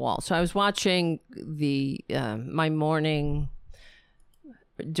drives me up a wall. So I was watching my morning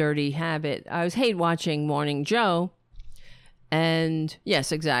dirty habit. I hate watching Morning Joe. And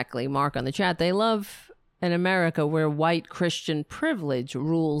yes, exactly. Mark on the chat. They love an America where white Christian privilege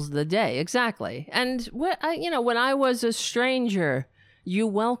rules the day. Exactly. And when I was a stranger, you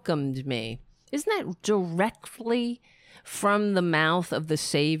welcomed me. Isn't that directly from the mouth of the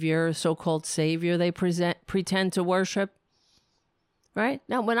Savior, so-called Savior they pretend to worship? Right?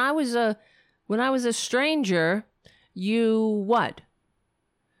 Now, when I was a stranger, you what?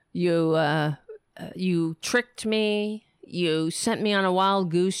 You tricked me. You sent me on a wild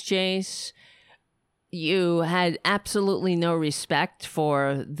goose chase. You had absolutely no respect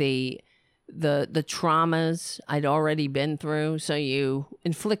for the traumas I'd already been through. So you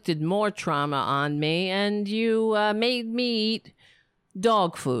inflicted more trauma on me, and you made me eat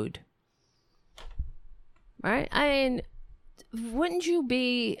dog food. Right? I mean, wouldn't you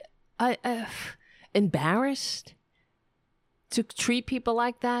be embarrassed to treat people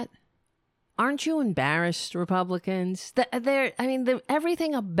like that? Aren't you embarrassed, Republicans?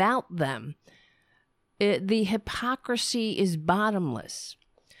 Everything about them. The hypocrisy is bottomless.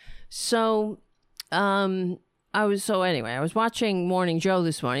 So, I was watching Morning Joe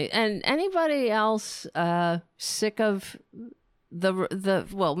this morning, and anybody else sick of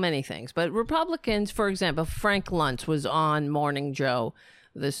many things, but Republicans, for example, Frank Luntz was on Morning Joe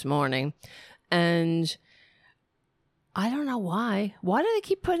this morning, and I don't know why. Why do they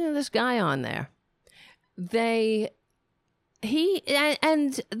keep putting this guy on there? And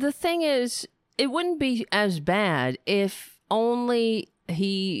the thing is, it wouldn't be as bad if only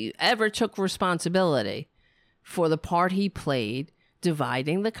he ever took responsibility for the part he played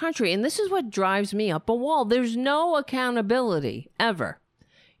dividing the country. And this is what drives me up a wall. There's no accountability ever.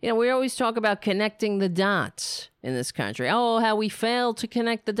 You know, we always talk about connecting the dots in this country. Oh, how we failed to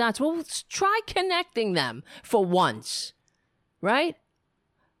connect the dots. Well, let's try connecting them for once, right?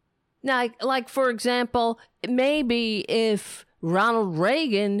 Now, like, for example, maybe if Ronald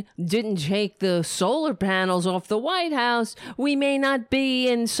Reagan didn't take the solar panels off the White House, we may not be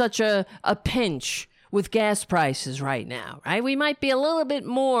in such a pinch with gas prices right now, right? We might be a little bit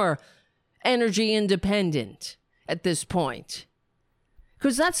more energy independent at this point.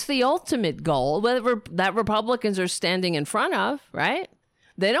 Because that's the ultimate goal that Republicans are standing in front of, right?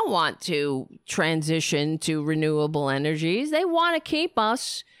 They don't want to transition to renewable energies. They want to keep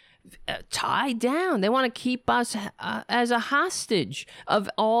us tied down. They want to keep us as a hostage of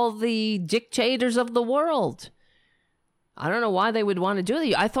all the dictators of the world. I don't know why they would want to do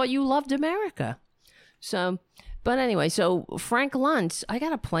that. I thought you loved America. So, but anyway, so Frank Luntz, I got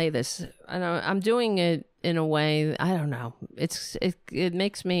to play this. I'm doing it in a way, I don't know. It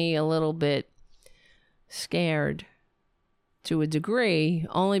makes me a little bit scared to a degree,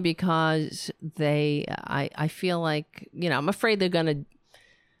 only because I feel like, you know, I'm afraid they're going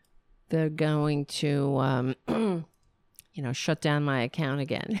to you know, shut down my account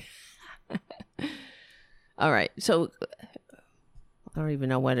again. All right. So I don't even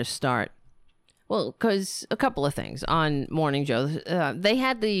know where to start. Well, because a couple of things on Morning Joe. They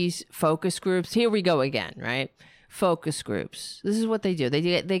had these focus groups. Here we go again, right? Focus groups. This is what they do.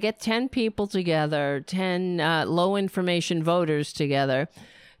 They get 10 people together, 10 low information voters together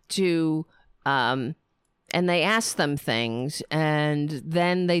and they ask them things, and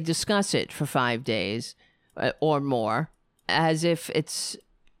then they discuss it for 5 days or more, as if it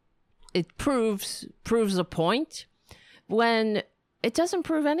proves a point, when it doesn't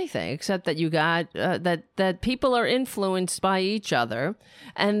prove anything, except that you got that people are influenced by each other,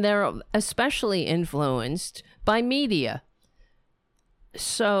 and they're especially influenced by media.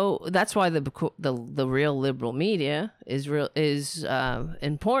 So that's why the real liberal media is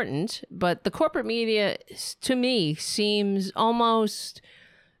important. But the corporate media, to me, seems almost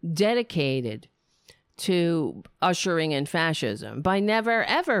dedicated to ushering in fascism by never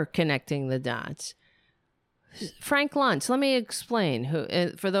ever connecting the dots. Frank Luntz, let me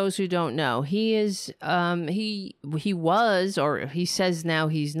explain. For those who don't know, he is he was, or he says now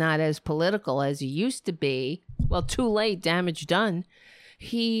he's not as political as he used to be. Well, too late, damage done.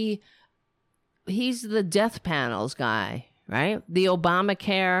 He's the death panels guy, right? The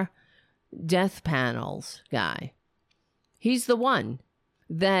Obamacare death panels guy. He's the one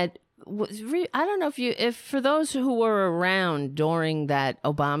that I don't know if for those who were around during that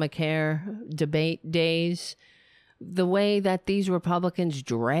Obamacare debate days, the way that these Republicans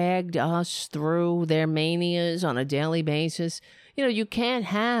dragged us through their manias on a daily basis, you know, you can't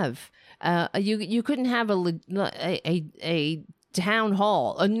have you couldn't have a town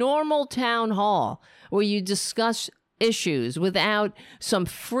hall, a normal town hall where you discuss issues without some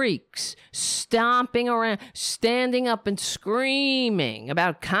freaks stomping around, standing up and screaming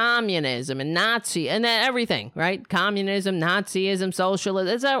about communism and Nazi and everything, right? Communism, Nazism,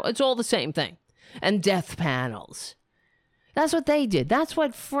 socialism, it's all the same thing. And death panels. That's what they did. That's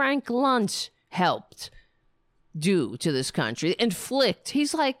what Frank Luntz helped do to this country. Inflict.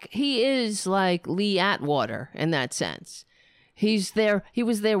 He is like Lee Atwater in that sense. He was their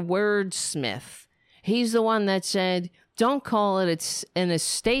wordsmith. He's the one that said, don't call it an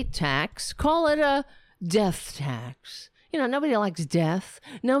estate tax, call it a death tax. You know, nobody likes death.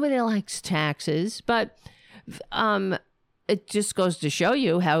 Nobody likes taxes. But it just goes to show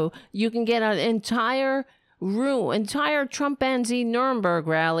you how you can get an entire Trumpanzee Nuremberg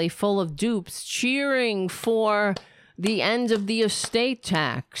rally full of dupes cheering for the end of the estate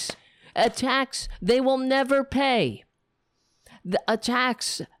tax. A tax they will never pay. A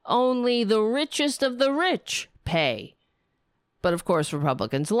tax only the richest of the rich pay. But of course,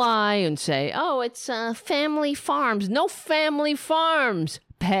 Republicans lie and say, oh, it's family farms. No family farms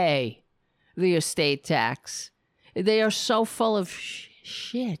pay the estate tax. They are so full of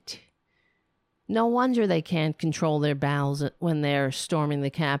shit. No wonder they can't control their bowels when they're storming the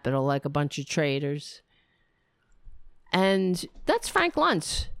Capitol like a bunch of traitors. And that's Frank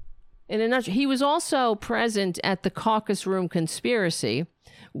Luntz. in a nutshell. He was also present at the caucus room conspiracy,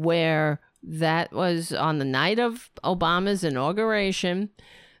 where that was on the night of Obama's inauguration.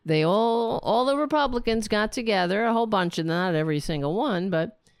 They all the Republicans got together, a whole bunch of them, not every single one,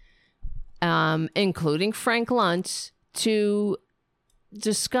 but including Frank Luntz, to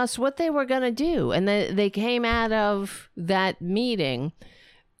discuss what they were going to do. And they came out of that meeting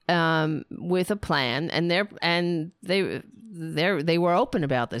with a plan, and they were open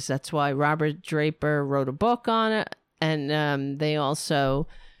about this. That's why Robert Draper wrote a book on it, and they also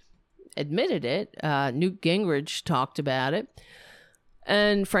admitted it. Newt Gingrich talked about it.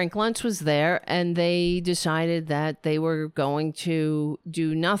 And Frank Luntz was there, and they decided that they were going to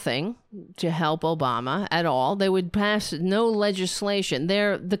do nothing to help Obama at all. They would pass no legislation.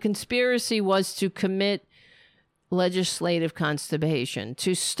 The conspiracy was to commit legislative constipation,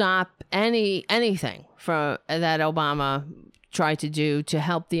 to stop anything from that Obama tried to do to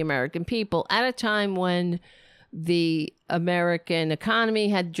help the American people at a time when the American economy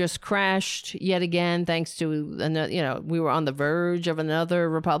had just crashed yet again, thanks to another, we were on the verge of another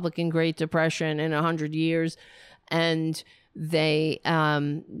Republican Great Depression in 100 years. And jobs,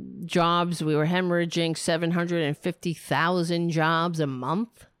 we were hemorrhaging 750,000 jobs a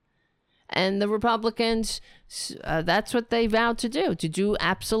month. And the Republicans, that's what they vowed to do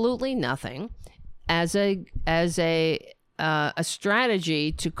absolutely nothing as a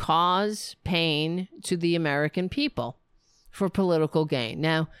strategy to cause pain to the American people for political gain.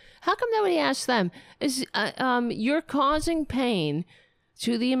 Now, how come nobody asked them, you're causing pain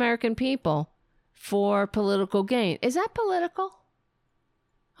to the American people for political gain? Is that political?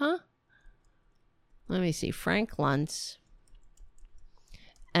 Huh? Let me see. Frank Luntz.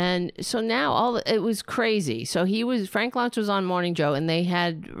 And so now it was crazy. So Frank Luntz was on Morning Joe, and they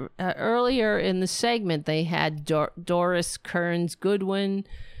had earlier in the segment, they had Doris Kearns Goodwin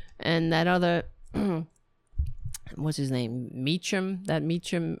and that other, what's his name? Meacham, that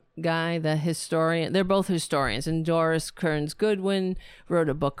Meacham guy, the historian. They're both historians. And Doris Kearns Goodwin wrote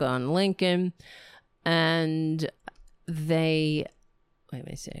a book on Lincoln. And let me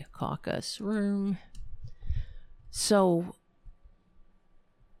see, caucus room. So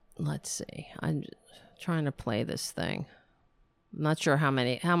let's see. I'm trying to play this thing. I'm not sure how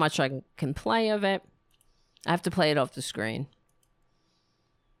much I can play of it. I have to play it off the screen.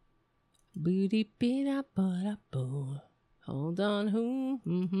 Hold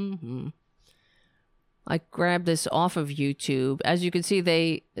on. I grabbed this off of YouTube. As you can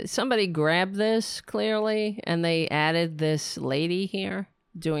see, somebody grabbed this clearly, and they added this lady here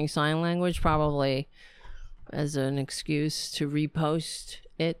doing sign language, probably as an excuse to repost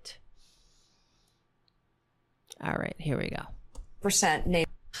it. All right, here we go.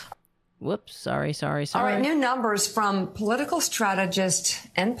 Whoops, sorry. All right, new numbers from political strategist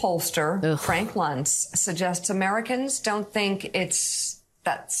and pollster Frank Luntz suggests Americans don't think it's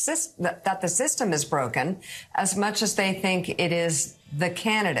that the system is broken as much as they think it is the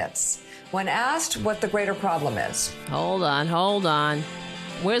candidates. When asked what the greater problem is. Hold on.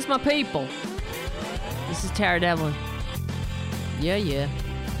 Where's my people? This is Tara Devlin. Yeah.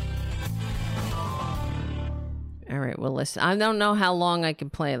 All right, well, listen. I don't know how long I can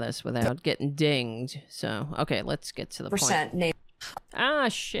play this without getting dinged. So, okay, let's get to the point.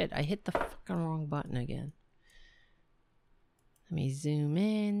 Shit. I hit the fucking wrong button again. Let me zoom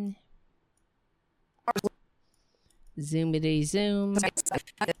in. Zoomity zoom.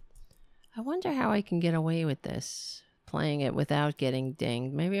 I wonder how I can get away with this, playing it without getting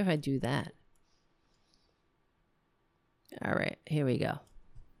dinged. Maybe if I do that. All right, here we go.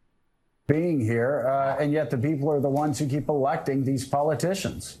 Being here, and yet the people are the ones who keep electing these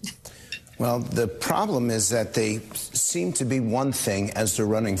politicians. Well, the problem is that they seem to be one thing as they're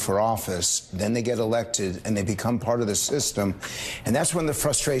running for office, then they get elected and they become part of the system. And that's one of the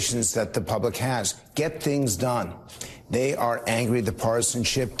frustrations that the public has. Get things done. They are angry at the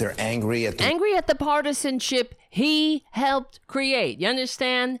partisanship. They're angry at the partisanship he helped create. You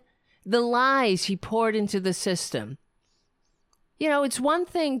understand? The lies he poured into the system. It's one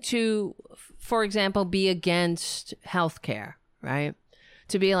thing to, for example, be against healthcare, right?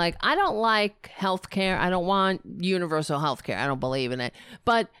 To be like, I don't like healthcare. I don't want universal healthcare. I don't believe in it.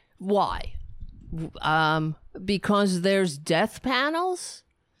 But why? Because there's death panels?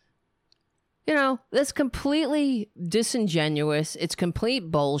 That's completely disingenuous. It's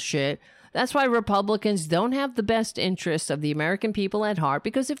complete bullshit. That's why Republicans don't have the best interests of the American people at heart.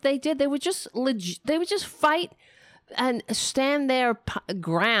 Because if they did, they would just fight and stand their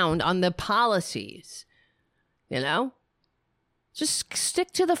ground on the policies, Just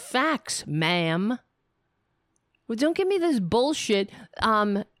stick to the facts, ma'am. Well, don't give me this bullshit.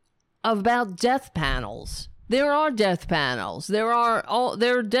 about death panels. There are death panels. There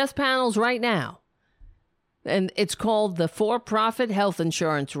are death panels right now. And it's called the for-profit health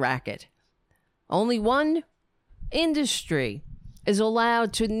insurance racket. Only one industry is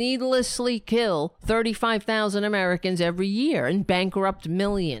allowed to needlessly kill 35,000 Americans every year and bankrupt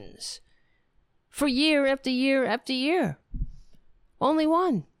millions for year after year after year. Only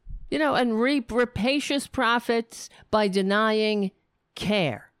one. And reap rapacious profits by denying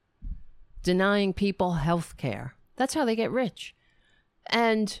care, denying people health care. That's how they get rich.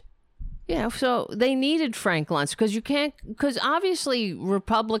 And, so they needed Frank Luntz because obviously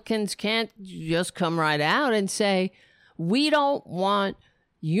Republicans can't just come right out and say, we don't want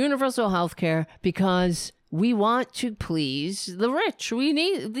universal health care because we want to please the rich. We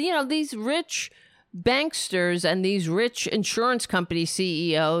need, these rich banksters and these rich insurance company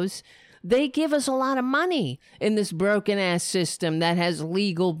CEOs, they give us a lot of money in this broken ass system that has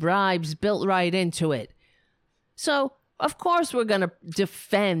legal bribes built right into it. So, of course, we're going to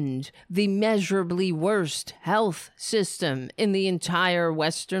defend the measurably worst health system in the entire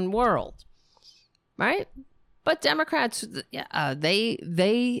Western world. Right? But Democrats,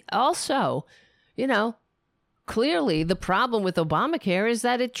 they also, clearly the problem with Obamacare is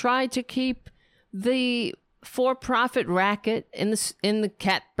that it tried to keep the for-profit racket in the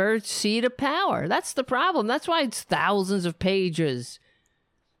catbird seat of power. That's the problem. That's why it's thousands of pages.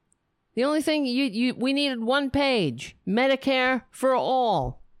 The only thing we needed one page: Medicare for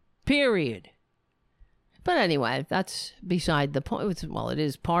all, period. But anyway, that's beside the point. Well, it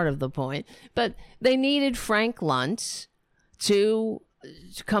is part of the point. But they needed Frank Luntz to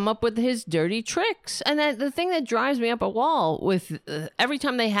come up with his dirty tricks. And the thing that drives me up a wall with every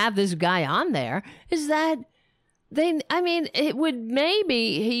time they have this guy on there is that he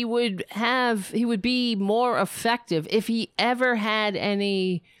would be more effective if he ever had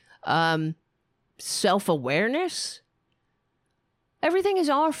any self-awareness. Everything is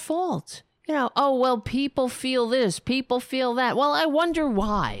our fault. People feel this, people feel that. Well, I wonder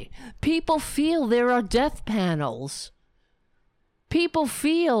why. People feel there are death panels. People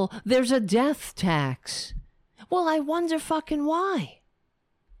feel there's a death tax. Well, I wonder fucking why.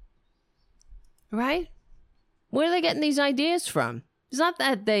 Right? Where are they getting these ideas from? It's not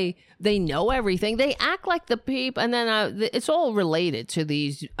that they know everything. They act like the people, and then it's all related to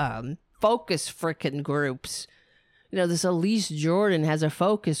these focus frickin' groups. This Elise Jordan has a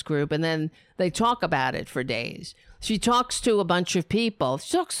focus group, and then they talk about it for days. She talks to a bunch of people.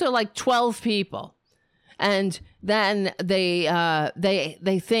 She talks to like 12 people. And then they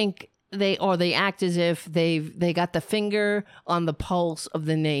think they act as if they got the finger on the pulse of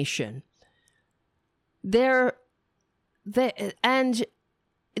the nation. They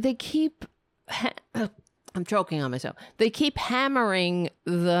keep I'm choking on myself. They keep hammering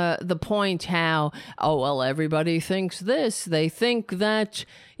the point how, everybody thinks this. They think that,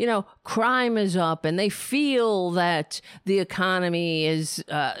 crime is up, and they feel that the economy is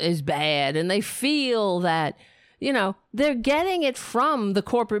bad, and they feel that, they're getting it from the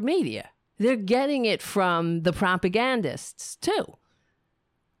corporate media. They're getting it from the propagandists too.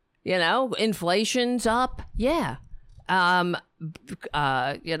 Inflation's up. Yeah. Crime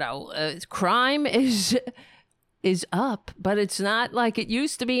is up, but it's not like it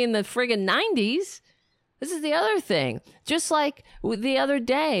used to be in the friggin' 90s. This is the other thing. Just like the other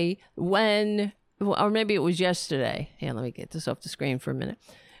day when, or maybe it was yesterday. Here, let me get this off the screen for a minute.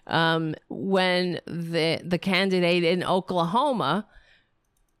 When the candidate in Oklahoma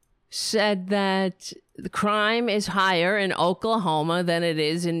said that the crime is higher in Oklahoma than it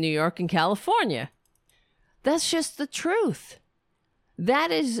is in New York and California. That's just the truth.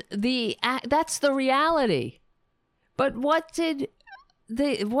 That's the reality. But what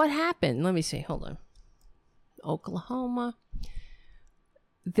happened? Let me see. Hold on. Oklahoma.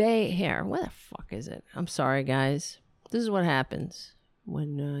 Where the fuck is it? I'm sorry, guys. This is what happens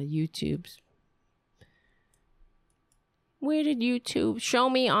when YouTube's. Where did YouTube show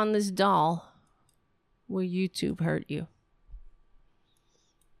me on this doll where YouTube hurt you?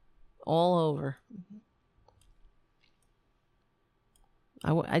 All over.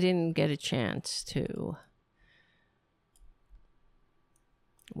 I didn't get a chance to.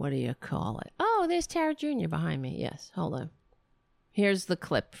 What do you call it? Oh, there's Tara Jr. behind me. Yes, hold on. Here's the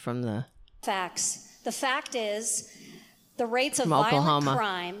clip from the facts. The fact is, the rates of violent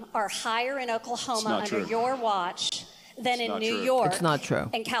crime are higher in Oklahoma under your watch than in New York. It's not true.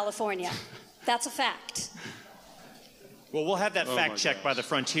 And California. That's a fact. Well, we'll have that fact checked by the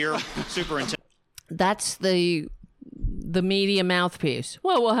Frontier Superintendent. That's the media mouthpiece.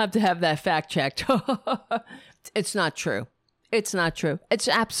 Well, we'll have to have that fact checked. It's not true. It's not true. It's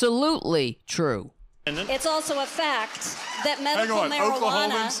absolutely true. It's also a fact that medical marijuana... Hang on,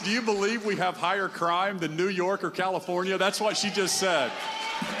 Oklahomans, do you believe we have higher crime than New York or California? That's what she just said.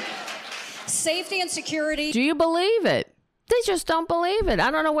 Safety and security. Do you believe it? They just don't believe it.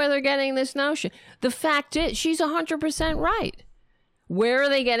 I don't know where they're getting this notion. The fact is, she's 100% right. Where are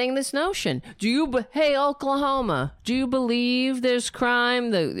they getting this notion? Hey, Oklahoma, do you believe there's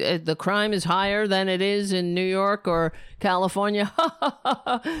crime? The crime is higher than it is in New York or California?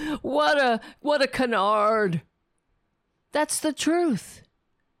 What a canard. That's the truth.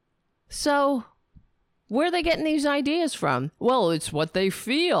 So where are they getting these ideas from? Well, it's what they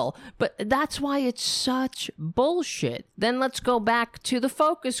feel. But that's why it's such bullshit. Then let's go back to the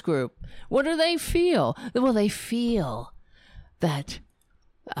focus group. What do they feel? Well, they feel that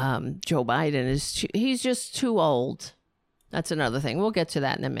Joe Biden he's just too old. That's another thing. We'll get to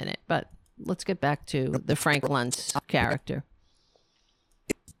that in a minute. But let's get back to the Frank Luntz character.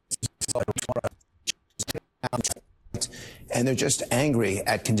 And they're just angry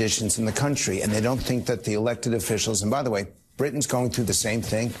at conditions in the country, and they don't think that the elected officials, and by the way, Britain's going through the same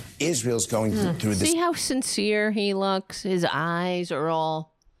thing. Israel's going through this. See how sincere he looks? His eyes are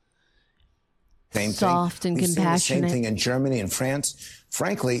all soft and compassionate. Same thing in Germany and France.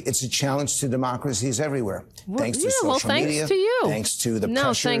 Frankly, it's a challenge to democracies everywhere. Thanks to social media. To you. Thanks to the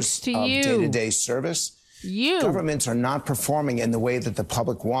pressures of day-to-day service. Governments are not performing in the way that the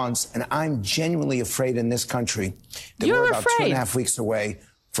public wants, and I'm genuinely afraid in this country that we're about 2.5 weeks away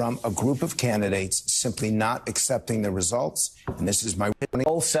from a group of candidates simply not accepting the results. And this is my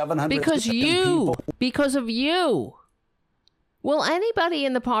 700 because of you. Will anybody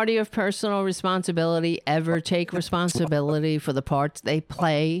in the party of personal responsibility ever take responsibility for the parts they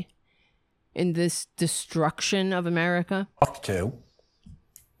play in this destruction of America?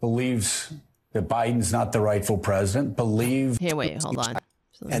 Believes that Biden's not the rightful president. Here, wait, hold on.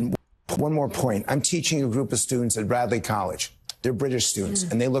 And one more point. I'm teaching a group of students at Bradley College. They're British students,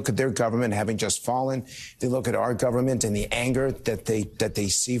 and they look at their government having just fallen. They look at our government and the anger that they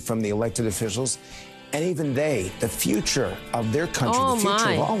see from the elected officials. And even they, the future of their country, the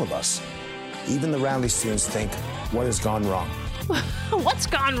future of all of us, even the Raleigh students think, what has gone wrong? What's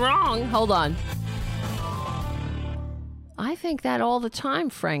gone wrong? Hold on. I think that all the time,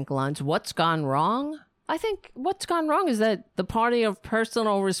 Frank Luntz. What's gone wrong? I think what's gone wrong is that the party of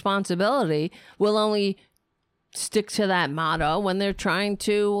personal responsibility will only stick to that motto when they're trying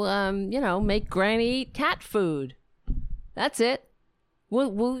to, make Granny eat cat food. That's it.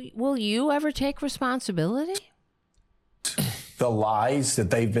 Will you ever take responsibility? The lies that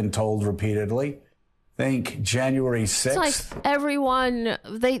they've been told repeatedly. Think January 6th. It's like everyone,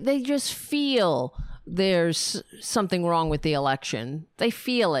 they just feel there's something wrong with the election. They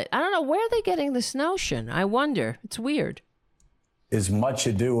feel it. I don't know. Where are they getting this notion? I wonder. It's weird. Is much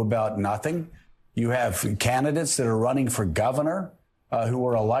ado about nothing. You have candidates that are running for governor who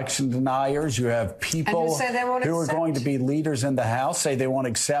are election deniers. You have people who are going to be leaders in the House, say they won't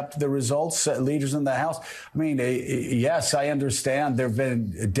accept the results, leaders in the House. I mean, yes, I understand there have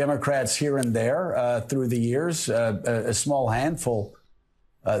been Democrats here and there through the years, a small handful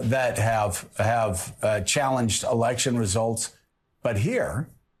that have challenged election results. But here,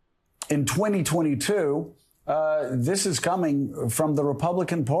 in 2022, this is coming from the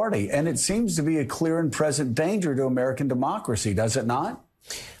Republican Party, and it seems to be a clear and present danger to American democracy, does it not?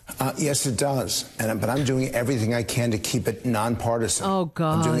 Yes, it does. But I'm doing everything I can to keep it nonpartisan. Oh,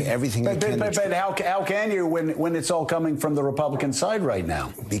 God. I'm doing everything I can. But how can you when it's all coming from the Republican side right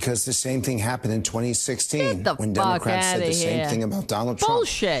now? Because the same thing happened in 2016 when Democrats said the same thing about Donald Trump.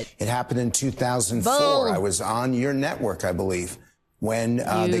 Bullshit. It happened in 2004. I was on your network, I believe, when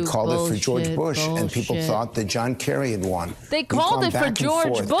they called it for George Bush, and people thought that John Kerry had won. They called it for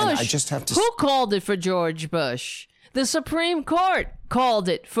George Bush. I just have to. Who called it for George Bush? The Supreme Court called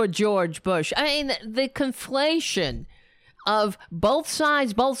it for George Bush. I mean, the conflation of both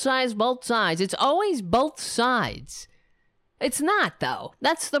sides. It's always both sides. It's not, though.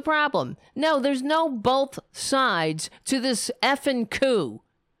 That's the problem. No, there's no both sides to this effing coup.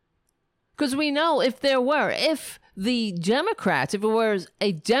 Because we know if the Democrats, if it was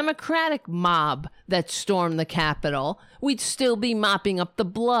a Democratic mob that stormed the Capitol, we'd still be mopping up the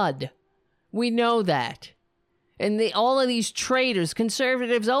blood. We know that. And all of these traitors,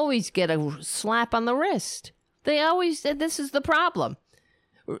 conservatives always get a slap on the wrist. This is the problem.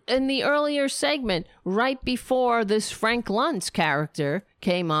 In the earlier segment, right before this Frank Luntz character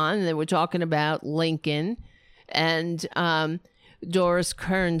came on, they were talking about Lincoln, and Doris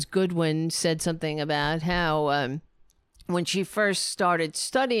Kearns Goodwin said something about how when she first started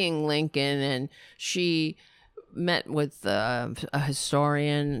studying Lincoln and she met with a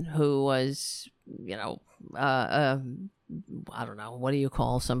historian who was, I don't know, what do you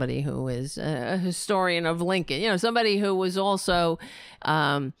call somebody who is a historian of Lincoln? Somebody who was also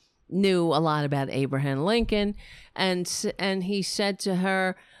knew a lot about Abraham Lincoln, and he said to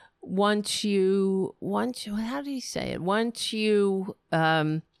her, once you how did he say it? Once you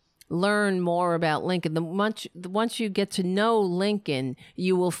learn more about Lincoln, once you get to know Lincoln,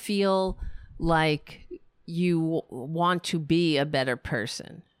 you will feel like you want to be a better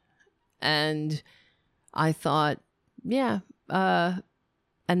person. And I thought, yeah, and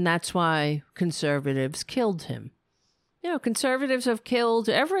that's why conservatives killed him. Conservatives have killed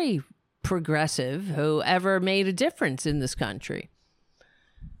every progressive who ever made a difference in this country.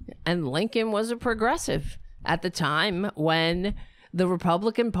 And Lincoln was a progressive at the time when the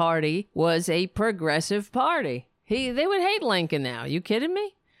Republican Party was a progressive party. They would hate Lincoln now. You kidding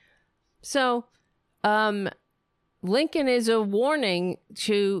me? So, Lincoln is a warning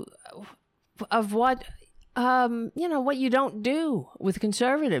of what, what you don't do with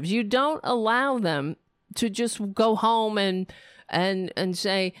conservatives. You don't allow them to just go home and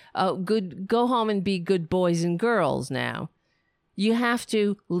say, go home and be good boys and girls now. You have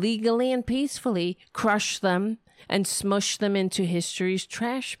to legally and peacefully crush them and smush them into history's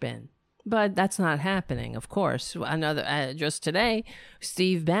trash bin. But that's not happening, of course. Just today,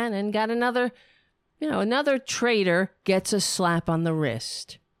 Steve Bannon got another traitor gets a slap on the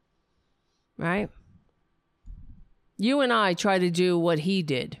wrist. Right? You and I try to do what he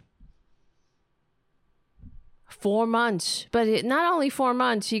did. 4 months. But not only 4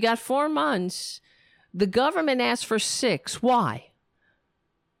 months, he got 4 months. The government asked for 6. Why?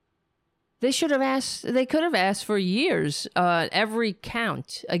 They could have asked for years, every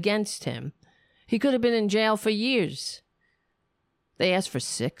count against him. He could have been in jail for years. They asked for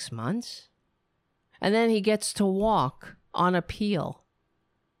 6 months. And then he gets to walk on appeal,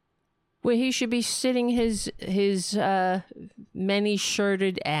 where he should be sitting his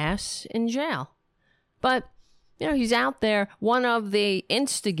many-shirted ass in jail. But, he's out there, one of the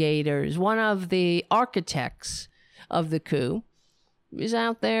instigators, one of the architects of the coup. He's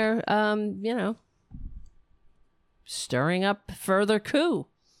out there, stirring up further coup.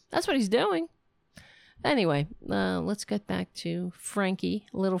 That's what he's doing. Anyway, let's get back to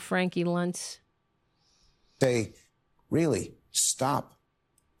little Frankie Luntz. Say, really, stop.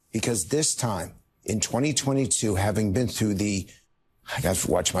 Because this time, in 2022, having been through I got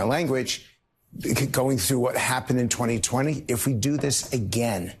to watch my language, going through what happened in 2020, if we do this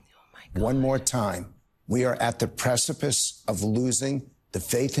again, one more time, we are at the precipice of losing the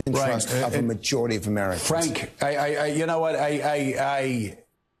faith and trust of a majority of Americans. Frank, you know what?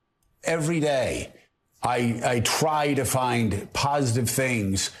 Every day, I try to find positive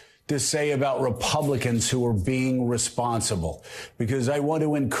things to say about Republicans who are being responsible, because I want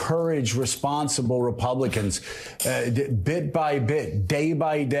to encourage responsible Republicans, bit by bit, day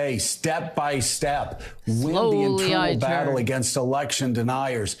by day, step by step, win the internal battle against election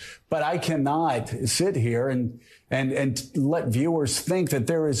deniers. But I cannot sit here and let viewers think that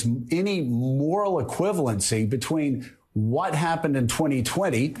there is any moral equivalency between what happened in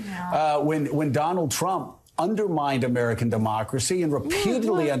 2020 when Donald Trump undermined American democracy and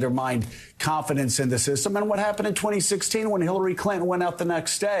repeatedly undermined confidence in the system, and what happened in 2016 when Hillary Clinton went out the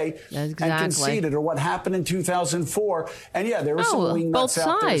next day and conceded, or what happened in 2004. And there were some wingnuts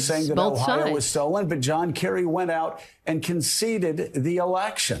out there saying that Ohio was stolen, but John Kerry went out and conceded the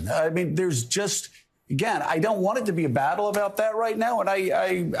election. I mean, there's just, again, I don't want it to be a battle about that right now, and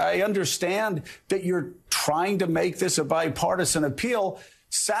I understand that you're trying to make this a bipartisan appeal.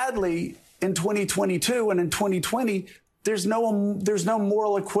 Sadly, in 2022 and in 2020, there's no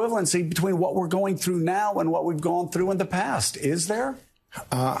moral equivalency between what we're going through now and what we've gone through in the past. Is there?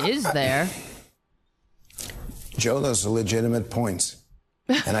 Is there? Joe, those are legitimate points.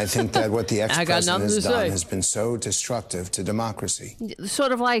 And I think that what the ex-president has done has been so destructive to democracy.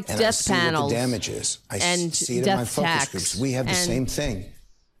 Sort of like death panels. The damages. I see it in my focus groups. We have the same thing,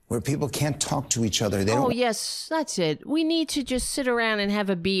 where people can't talk to each other. Yes, that's it. We need to just sit around and have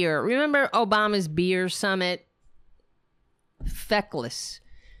a beer. Remember Obama's beer summit? Feckless.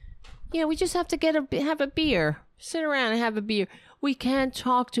 Yeah, we just have to have a beer. Sit around and have a beer. We can't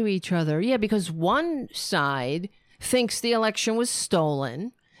talk to each other. Yeah, because one side thinks the election was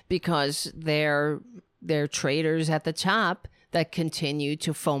stolen because they're traitors at the top that continue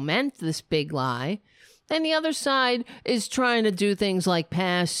to foment this big lie. And the other side is trying to do things like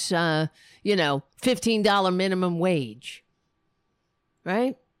pass, $15 minimum wage,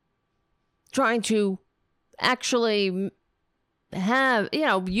 right? Trying to actually have,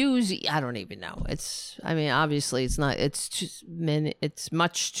 use, I don't even know. Obviously it's not, it's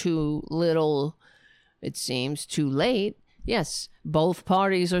much too little, it seems too late. Yes, both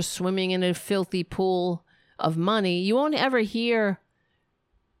parties are swimming in a filthy pool of money. You won't ever hear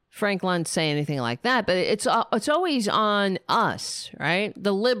Frank Luntz say anything like that, but it's always on us, right?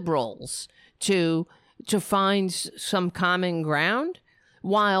 The liberals to find some common ground,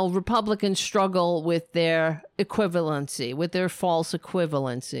 while Republicans struggle with their equivalency, with their false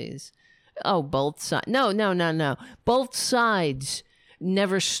equivalencies. Oh, both sides. No. Both sides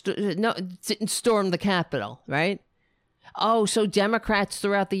never didn't storm the Capitol, right? Oh, so Democrats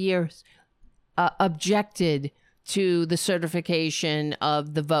throughout the years objected to the certification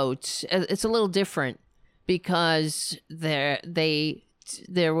of the votes. It's a little different because there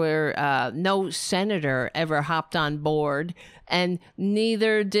were no senator ever hopped on board, and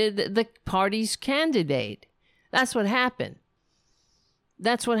neither did the party's candidate. That's what happened.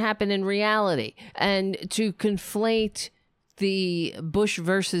 That's what happened in reality. And to conflate the Bush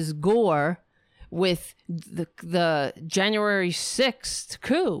versus Gore with the January 6th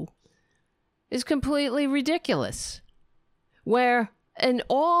coup is completely ridiculous. Where in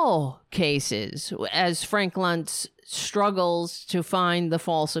all cases, as Frank Luntz struggles to find the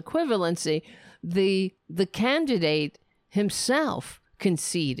false equivalency, the candidate himself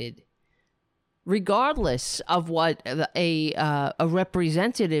conceded, regardless of what a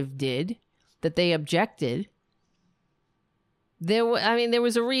representative did, that they objected. There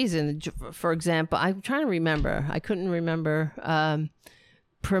was a reason. For example, I'm trying to remember. I couldn't remember.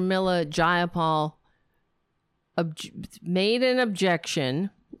 Pramila Jayapal made an objection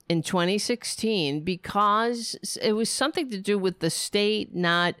in 2016 because it was something to do with the state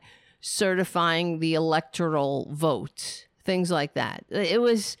not certifying the electoral vote, things like that. It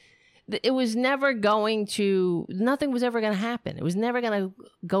was never going to, nothing was ever going to happen. It was never going to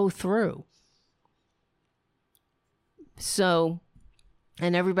go through. So,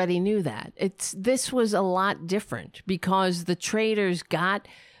 and everybody knew that. This was a lot different because the traitors got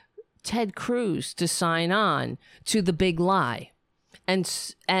Ted Cruz to sign on to the big lie. And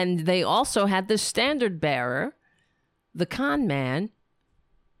they also had the standard bearer, the con man,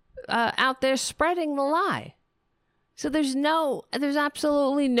 out there spreading the lie. So there's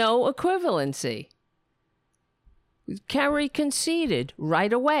absolutely no equivalency. Kerry conceded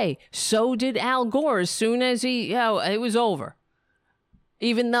right away. So did Al Gore as soon as it was over.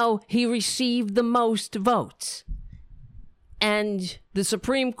 Even though he received the most votes. And the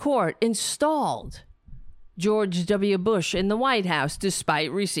Supreme Court installed George W. Bush in the White House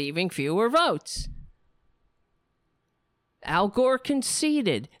despite receiving fewer votes. Al Gore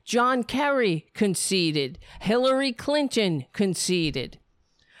conceded. John Kerry conceded. Hillary Clinton conceded.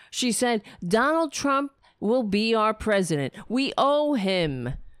 She said, Donald Trump will be our president. We owe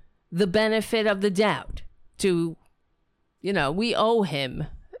him the benefit of the doubt we owe him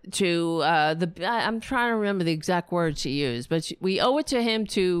to I'm trying to remember the exact words she used, but we owe it to him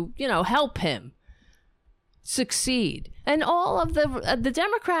to, help him succeed. And all of the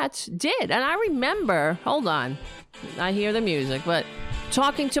Democrats did. And I remember, hold on, I hear the music, but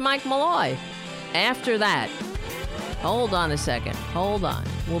talking to Mike Malloy after that. Hold on a second. Hold on.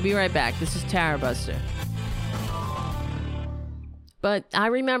 We'll be right back. This is Tara Buster. But I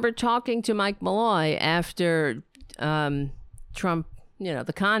remember talking to Mike Malloy after Trump,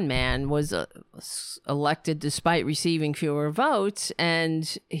 the con man, was elected despite receiving fewer votes.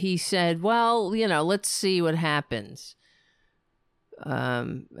 And he said, well, let's see what happens.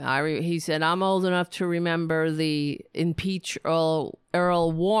 He said, I'm old enough to remember the impeach Earl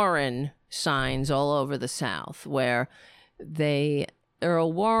Warren signs all over the South, where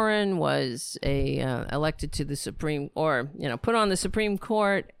Earl Warren was elected to the put on the Supreme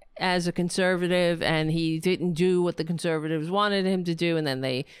Court as a conservative, and he didn't do what the conservatives wanted him to do, and then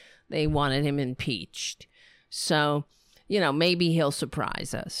they wanted him impeached. So, maybe he'll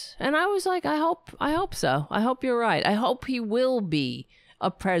surprise us. And I was like, I hope so. I hope you're right. I hope he will be a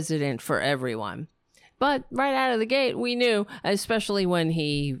president for everyone. But right out of the gate, we knew, especially when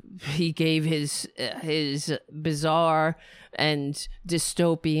he gave his bizarre and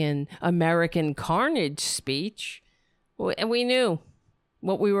dystopian American carnage speech, and we knew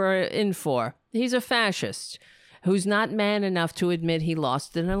what we were in for. He's a fascist who's not man enough to admit he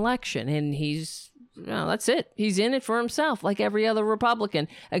lost an election, and that's it. He's in it for himself, like every other Republican,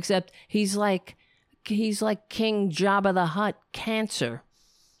 except he's like King Jabba the Hutt cancer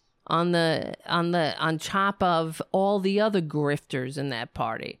on top of all the other grifters in that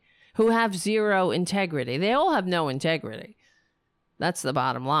party who have zero integrity. They all have no integrity. That's the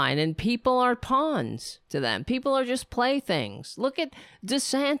bottom line. And people are pawns to them. People are just playthings. Look at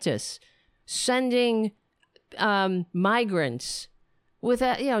DeSantis sending migrants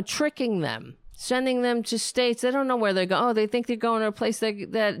without, tricking them, sending them to states. They don't know where they're going. Oh, they think they're going to a place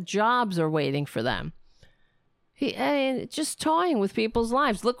that jobs are waiting for them. Just toying with people's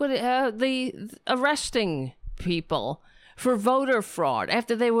lives. Look what the arresting people for voter fraud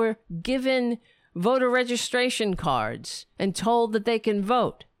after they were given voter registration cards and told that they can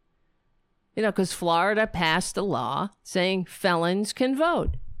vote. Because Florida passed a law saying felons can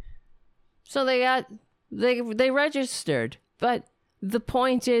vote. So they registered. But the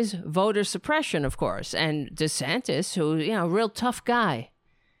point is voter suppression, of course. And DeSantis, who, real tough guy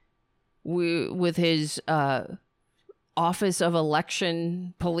with his Office of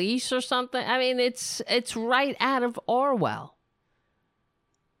Election Police or something. I mean, it's right out of Orwell,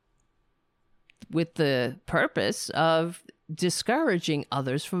 with the purpose of discouraging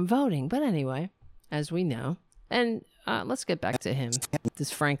others from voting. But anyway, as we know, and let's get back to him,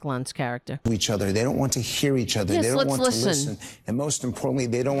 this Frank Luntz character. Each other. They don't want to hear each other. Yes, they don't want listen. to listen. And most importantly,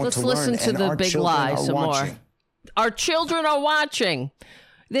 they don't want to learn. Let's listen to the big lie some more. Our children are watching.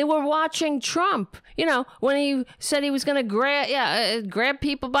 They were watching Trump, when he said he was going to grab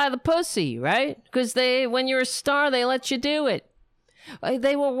people by the pussy, right? Because when you're a star, they let you do it.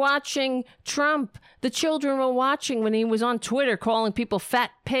 They were watching Trump. The children were watching when he was on Twitter calling people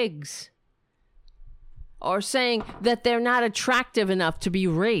fat pigs, or saying that they're not attractive enough to be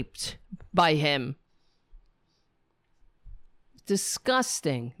raped by him.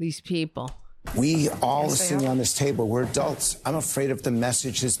 Disgusting, these people. We all sitting on this table, we're adults. I'm afraid of the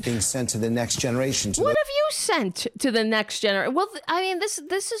messages being sent to the next generation. What have you sent to the next generation? Well, I mean,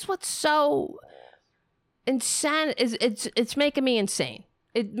 this is what's so insane. It's making me insane.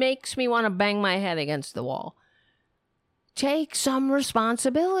 It makes me want to bang my head against the wall. Take some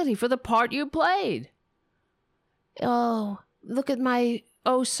responsibility for the part you played. Oh, look at my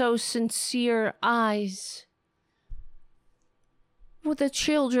oh so sincere eyes. Well, the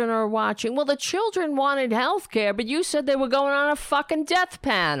children are watching. Well, the children wanted health care, but you said they were going on a fucking death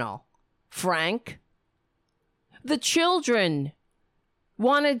panel, Frank. The children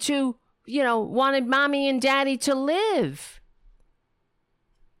wanted mommy and daddy to live.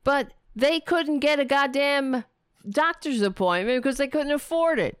 But they couldn't get a goddamn doctor's appointment because they couldn't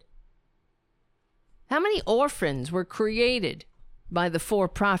afford it. How many orphans were created by the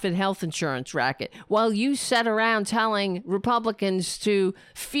for-profit health insurance racket while you sat around telling Republicans to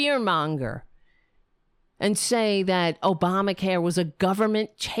fearmonger and say that Obamacare was a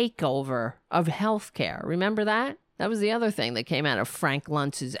government takeover of health care? Remember that? That was the other thing that came out of Frank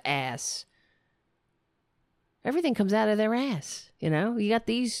Luntz's ass. Everything comes out of their ass, You got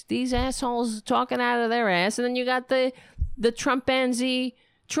these assholes talking out of their ass, and then you got the Trumpanzee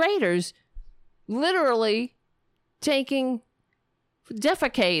traitors literally defecating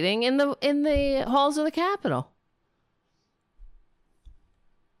in the halls of the Capitol.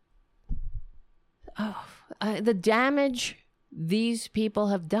 Oh, the damage these people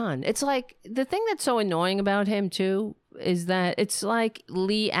have done. It's like, the thing that's so annoying about him too is that it's like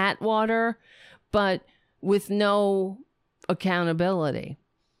Lee Atwater, but with no accountability.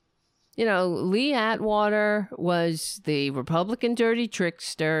 Lee Atwater was the Republican dirty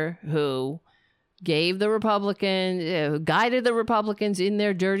trickster who guided the Republicans in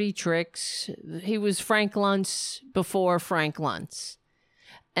their dirty tricks. He was Frank Luntz before Frank Luntz.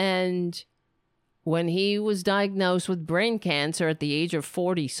 And when he was diagnosed with brain cancer at the age of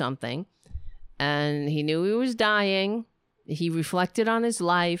 40-something, and he knew he was dying, he reflected on his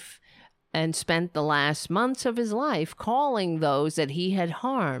life and spent the last months of his life calling those that he had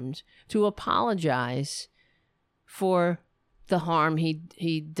harmed to apologize for the harm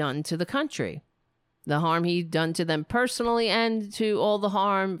he'd done to the country. The harm he'd done to them personally, and to all the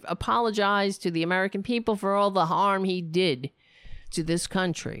harm, apologize to the American people for all the harm he did to this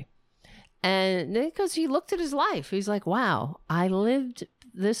country. And because he looked at his life, he's like, wow, I lived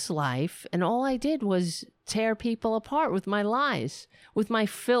this life, and all I did was tear people apart with my lies, with my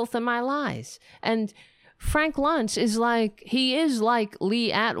filth and my lies. And Frank Luntz is like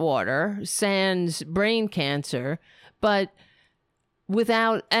Lee Atwater, sans brain cancer, but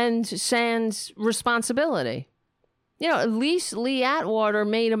sans responsibility. At least Lee Atwater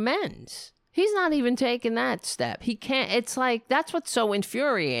made amends. He's not even taking that step. He can't. It's like, that's what's so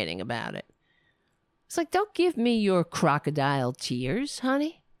infuriating about it. It's like, don't give me your crocodile tears,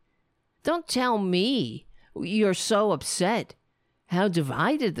 honey. Don't tell me you're so upset how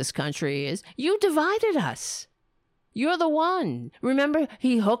divided this country is. You divided us. You're the one. Remember,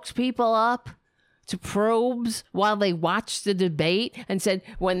 he hooked people up to probes while they watched the debate and said,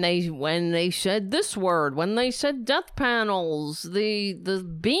 when they said this word, when they said death panels, the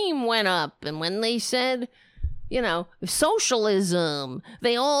beam went up, and when they said, socialism,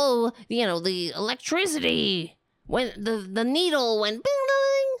 they all, the electricity, when the needle went bing,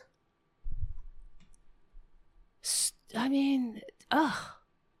 bing.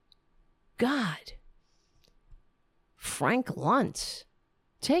 God. Frank Luntz.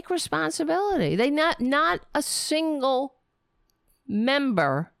 Take responsibility. They not a single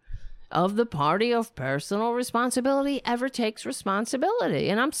member of the party of personal responsibility ever takes responsibility,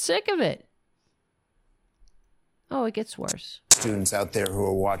 and I'm sick of it. Oh, it gets worse. Students out there who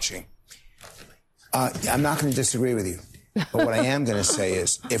are watching, I'm not going to disagree with you, but what I am going to say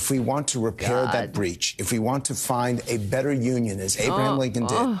is, if we want to repair that breach, if we want to find a better union, as Abraham Lincoln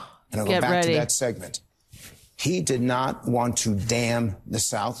did, and I'll go back to that segment. He did not want to damn the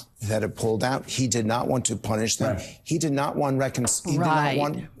South that had pulled out. He did not want to punish them. Right. He did not want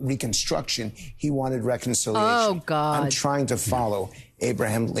reconstruction. He wanted reconciliation. Oh, God. I'm trying to follow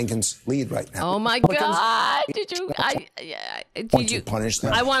Abraham Lincoln's lead right now. Oh, my God. Did you punish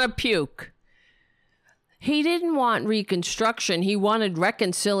them? I want to puke. He didn't want reconstruction. He wanted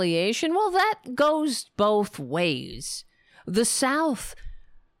reconciliation. Well, that goes both ways. The South...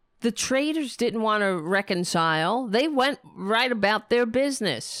 The traitors didn't want to reconcile. They went right about their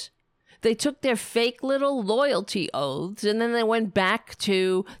business. They took their fake little loyalty oaths, and then they went back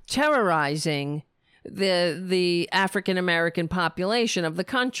to terrorizing the African-American population of the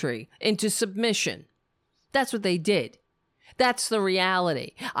country into submission. That's what they did. That's the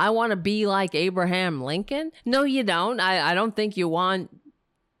reality. I want to be like Abraham Lincoln? No, you don't. I don't think you want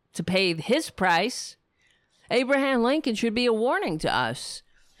to pay his price. Abraham Lincoln should be a warning to us.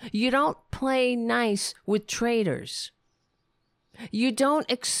 You don't play nice with traitors. You don't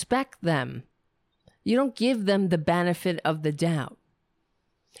expect them. You don't give them the benefit of the doubt.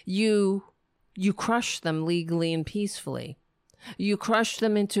 You crush them legally and peacefully. You crush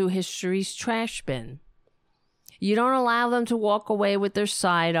them into history's trash bin. You don't allow them to walk away with their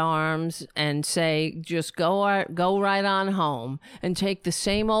sidearms and say, just go right on home and take the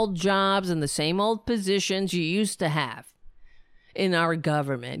same old jobs and the same old positions you used to have in our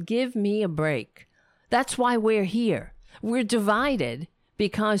government. Give me a break. That's why we're here. We're divided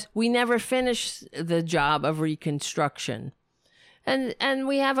because we never finished the job of reconstruction. And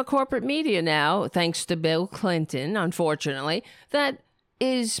we have a corporate media now, thanks to Bill Clinton, unfortunately, that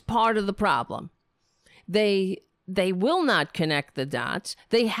is part of the problem. They will not connect the dots.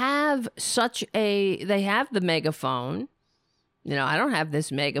 They have the megaphone. I don't have this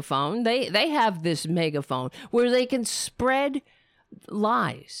megaphone. They have this megaphone where they can spread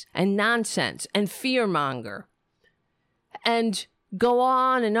lies and nonsense and fearmonger and go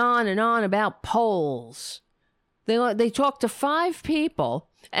on and on and on about polls. They talk to 5 people,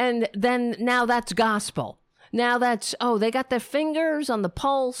 and then now that's gospel. Now that's, they got their fingers on the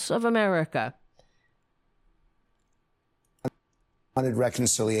pulse of America. Wanted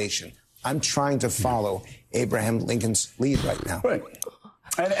reconciliation. I'm trying to follow Abraham Lincoln's lead right now. Right.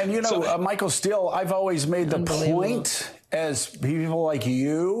 And Michael Steele, I've always made the point, as people like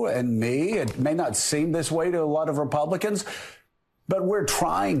you and me, it may not seem this way to a lot of Republicans, but we're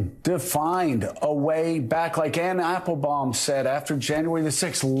trying to find a way back. Like Ann Applebaum said after January the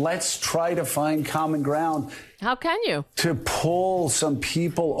 6th, let's try to find common ground. How can you? To pull some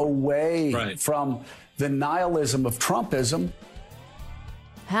people away from the nihilism of Trumpism.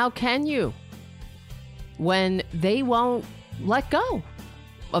 How can you? When they won't let go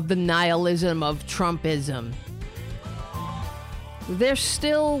of the nihilism of Trumpism. They're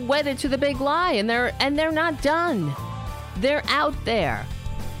still wedded to the big lie, and they're not done. They're out there.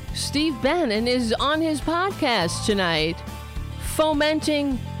 Steve Bannon is on his podcast tonight,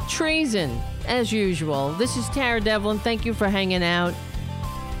 fomenting treason, as usual. This is Tara Devlin. Thank you for hanging out.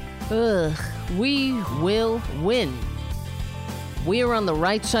 We will win. We are on the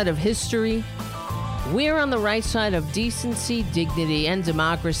right side of history. We're on the right side of decency, dignity, and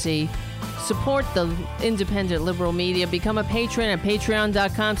democracy. Support the independent liberal media. Become a patron at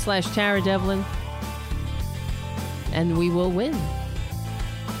patreon.com/Tara Devlin. And we will win.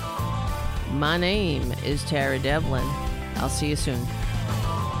 My name is Tara Devlin. I'll see you soon.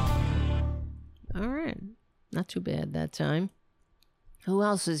 All right. Not too bad that time. Who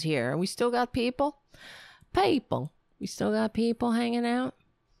else is here? We still got people? People. We still got people hanging out?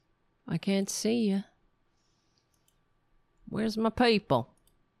 I can't see you. Where's my people?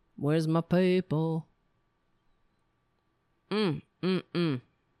 Where's my people? Oh,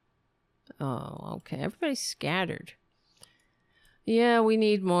 okay. Everybody's scattered. Yeah, we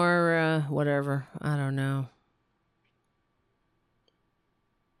need more, whatever. I don't know.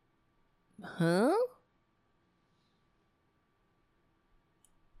 Huh?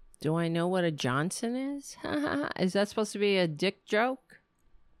 Do I know what a Johnson is? Is that supposed to be a dick joke?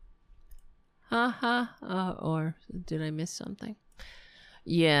 Or did I miss something?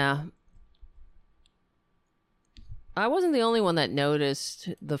 Yeah. I wasn't the only one that noticed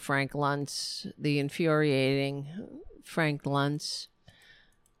the Frank Luntz, the infuriating Frank Luntz.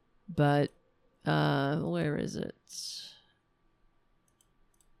 But, where is it?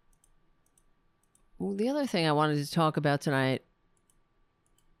 Well, the other thing I wanted to talk about tonight,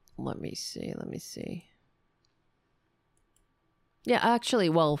 let me see. Yeah, actually,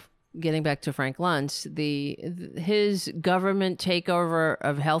 well, getting back to Frank Luntz, his government takeover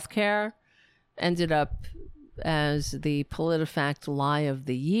of healthcare ended up as the PolitiFact lie of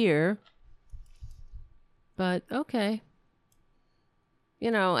the year. But okay.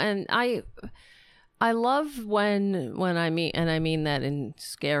 You know, and I love when I mean that in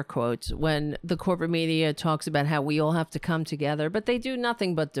scare quotes, when the corporate media talks about how we all have to come together, but they do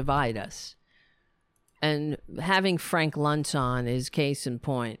nothing but divide us. And having Frank Luntz on is case in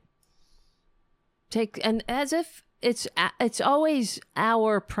point. And as if it's always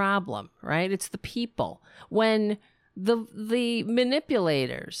our problem, right? It's the people. When the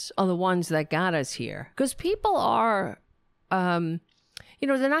manipulators are the ones that got us here, because people are, they're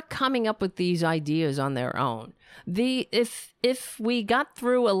not coming up with these ideas on their own. If we got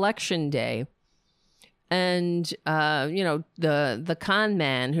through election day, and the con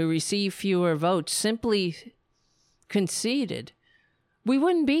man who received fewer votes simply conceded, we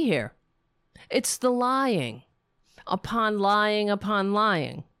wouldn't be here. It's the lying upon lying upon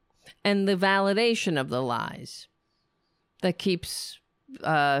lying and the validation of the lies that keeps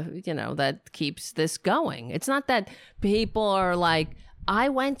this going. It's not that people are like, I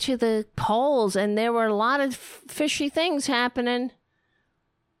went to the polls and there were a lot of fishy things happening.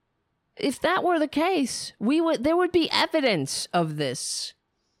 If that were the case, there would be evidence of this.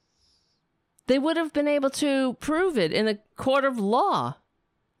 They would have been able to prove it in a court of law.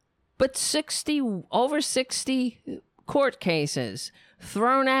 But over 60 court cases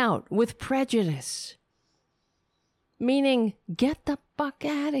thrown out with prejudice. Meaning, get the fuck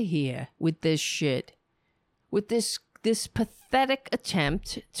out of here with this shit. With this pathetic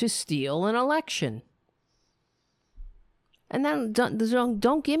attempt to steal an election. And then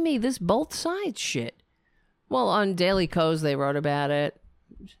don't give me this both sides shit. Well, on Daily Kos they wrote about it.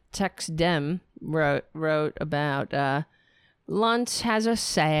 Tex Dem wrote about Luntz has a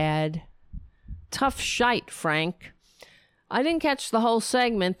sad, tough shite, Frank. I didn't catch the whole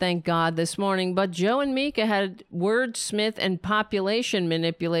segment, thank God, this morning, but Joe and Mika had wordsmith and population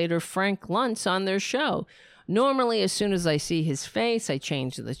manipulator Frank Luntz on their show. Normally, as soon as I see his face, I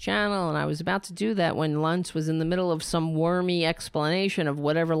change the channel, and I was about to do that when Luntz was in the middle of some wormy explanation of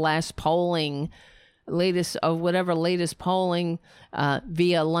whatever latest polling via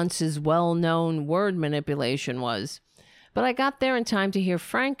Luntz's well-known word manipulation was. But I got there in time to hear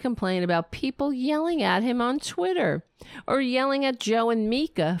Frank complain about people yelling at him on Twitter or yelling at Joe and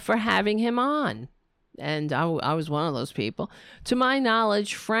Mika for having him on. And I was one of those people. To my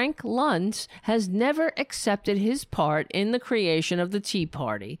knowledge, Frank Luntz has never accepted his part in the creation of the Tea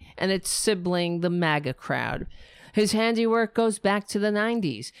Party and its sibling, the MAGA crowd. His handiwork goes back to the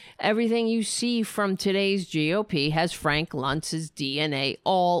 90s. Everything you see from today's GOP has Frank Luntz's DNA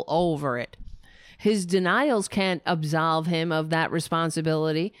all over it. His denials can't absolve him of that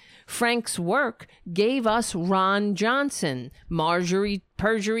responsibility. Frank's work gave us Ron Johnson, Marjorie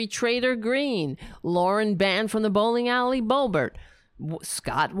Perjury Trader Green, Lauren Band from the Bowling Alley Bolbert,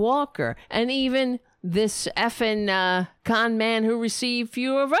 Scott Walker, and even this effing con man who received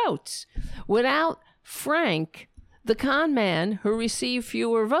fewer votes. Without Frank, the con man who received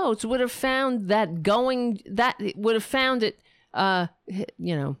fewer votes would have found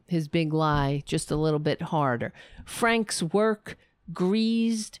his big lie just a little bit harder. Frank's work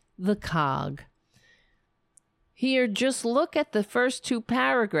greased the cog. Here, just look at the first two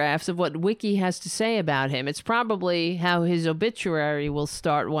paragraphs of what Wiki has to say about him. It's probably how his obituary will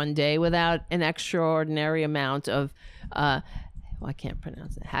start one day without an extraordinary amount of, I can't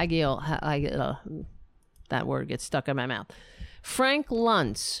pronounce it. That word gets stuck in my mouth. Frank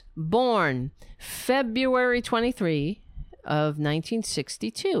Luntz, born February 23 of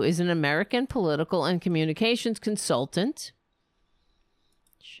 1962, is an American political and communications consultant.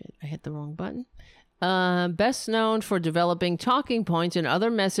 Shit, I hit the wrong button. Best known for developing talking points and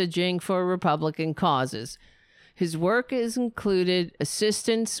other messaging for Republican causes. His work has included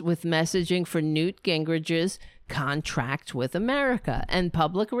assistance with messaging for Newt Gingrich's contract with America and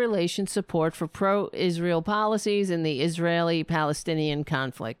public relations support for pro-Israel policies in the Israeli-Palestinian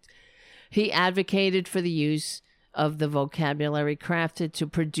conflict. He advocated for the use of the vocabulary crafted to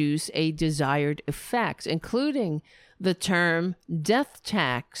produce a desired effect, including the term death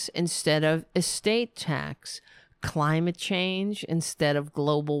tax instead of estate tax, climate change instead of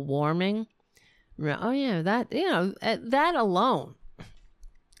global warming. Oh, yeah, that, you know, that alone,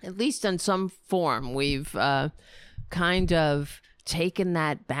 at least in some form, we've kind of taken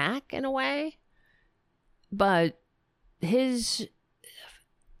that back in a way. But his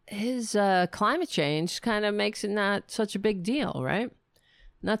climate change kind of makes it not such a big deal, right?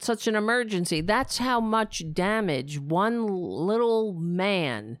 Not such an emergency. That's how much damage one little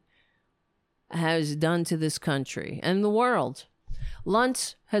man has done to this country and the world.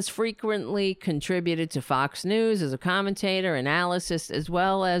 Luntz has frequently contributed to Fox News as a commentator, analyst, as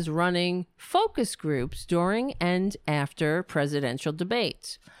well as running focus groups during and after presidential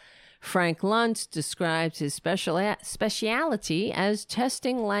debates. Frank Luntz describes his speciality as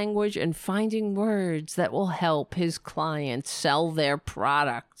testing language and finding words that will help his clients sell their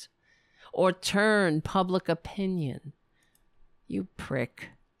product or turn public opinion. You prick.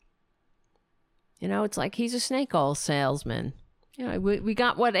 You know, it's like he's a snake oil salesman. You know, we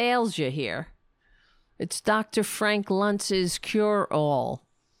got what ails you here. It's Dr. Frank Luntz's cure-all,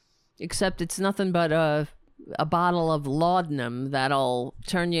 except it's nothing but a bottle of laudanum that'll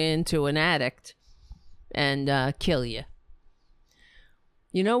turn you into an addict and kill you.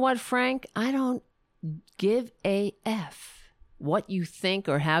 You know what, Frank? I don't give a F what you think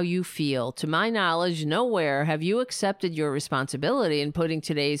or how you feel. To my knowledge, nowhere have you accepted your responsibility in putting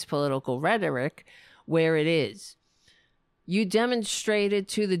today's political rhetoric where it is. You demonstrated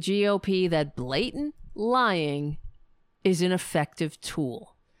to the GOP that blatant lying is an effective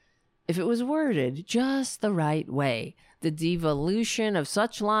tool. If it was worded just the right way, the devolution of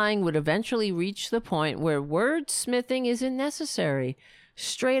such lying would eventually reach the point where wordsmithing isn't necessary.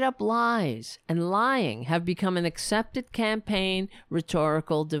 Straight up lies and lying have become an accepted campaign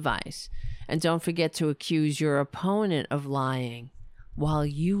rhetorical device. And don't forget to accuse your opponent of lying while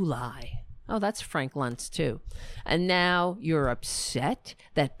you lie. Oh, that's Frank Luntz, too. And now you're upset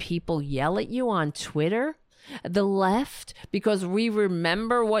that people yell at you on Twitter? The left, because we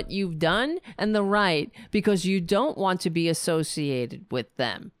remember what you've done, and the right, because you don't want to be associated with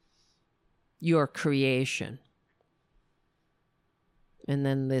them. Your creation. And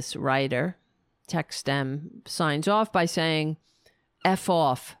then this writer, TechStem, signs off by saying, F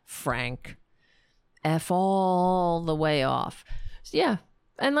off, Frank. F all the way off. So, yeah.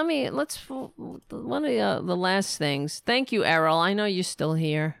 And one of the last things. Thank you, Errol. I know you're still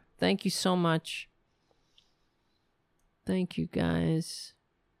here. Thank you so much. Thank you, guys.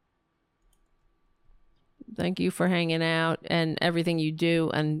 Thank you for hanging out and everything you do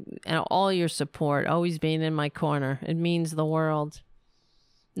and all your support, always being in my corner. It means the world.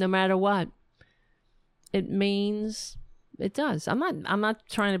 No matter what. It does. I'm not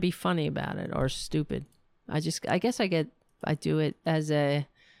trying to be funny about it or stupid. I guess I do it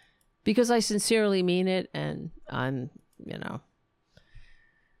because I sincerely mean it, and I'm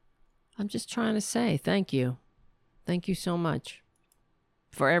just trying to say thank you. Thank you so much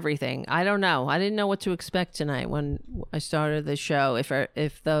for everything. I don't know. I didn't know what to expect tonight when I started the show.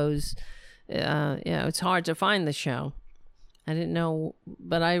 If those, it's hard to find the show. I didn't know,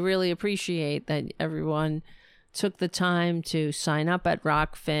 but I really appreciate that everyone took the time to sign up at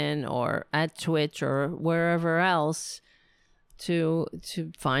Rockfin or at Twitch or wherever else to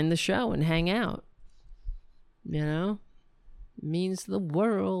find the show and hang out. You know, it means the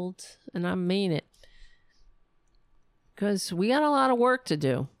world, and I mean it, because we got a lot of work to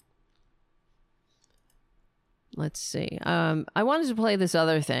do. Let's see. I wanted to play this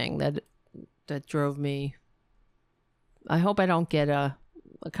other thing that drove me. I hope I don't get a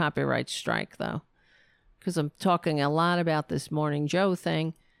copyright strike though, because I'm talking a lot about this Morning Joe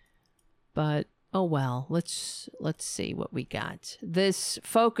thing. But oh well, let's see what we got. This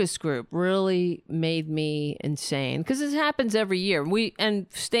focus group really made me insane because this happens every year. And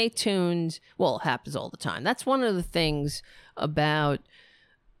stay tuned. Well, it happens all the time. That's one of the things about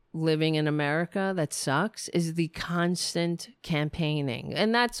living in America that sucks, is the constant campaigning,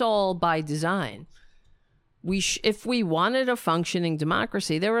 and that's all by design. If we wanted a functioning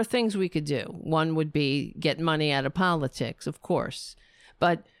democracy, there are things we could do. One would be get money out of politics, of course,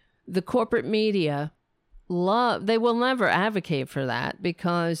 but the corporate media they will never advocate for that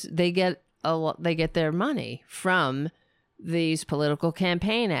because they get their money from these political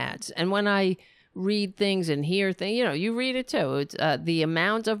campaign ads. And when I read things and hear things, you read it too. It's the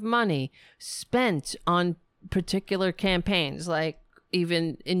amount of money spent on particular campaigns, like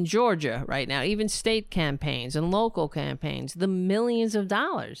even in Georgia right now, even state campaigns and local campaigns, the millions of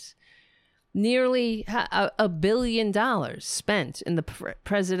dollars, nearly $1 billion spent in the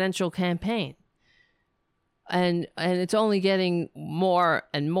presidential campaign. And it's only getting more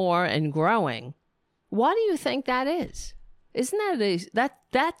and more and growing. Why do you think that is? Isn't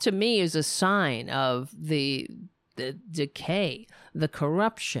that to me is a sign of the decay, the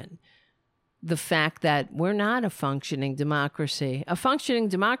corruption, the fact that we're not a functioning democracy. A functioning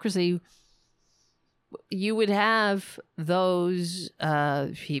democracy, you would have those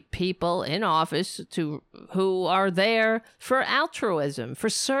people in office who are there for altruism, for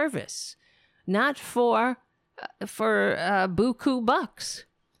service, not for buku bucks.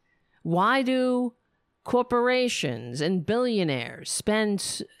 Why do corporations and billionaires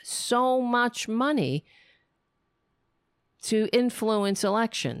spend so much money to influence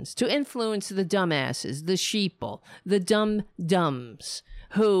elections, to influence the dumbasses, the sheeple, the dumb-dumbs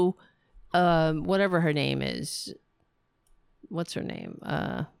who, whatever her name is, what's her name?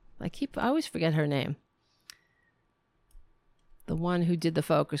 I always forget her name. The one who did the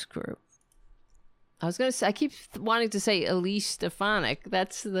focus group. I was going to say, I keep wanting to say Elise Stefanik.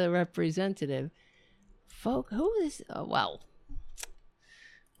 That's the representative. Who is, well,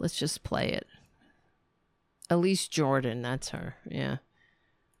 let's just play it. Elise Jordan, that's her, yeah.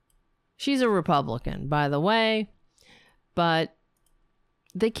 She's a Republican, by the way, but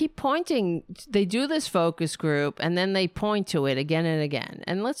they keep pointing, they do this focus group, and then they point to it again and again.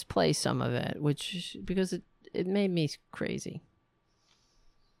 And let's play some of it, because it made me crazy.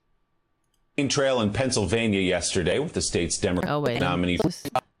 Trail in Pennsylvania yesterday with the state's Democratic nominee.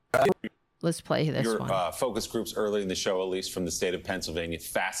 Let's play this one. Your focus groups early in the show, Elise, from the state of Pennsylvania.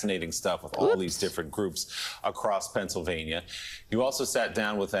 Fascinating stuff with all these different groups across Pennsylvania. You also sat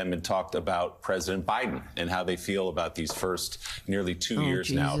down with them and talked about President Biden and how they feel about these first nearly 2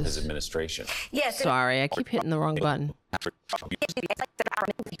 years now of his administration. Yes. Sorry, I keep hitting the wrong button.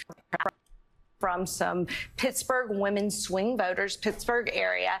 From some Pittsburgh women swing voters, Pittsburgh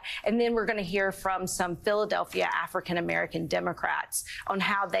area, and then we're going to hear from some Philadelphia African-American Democrats on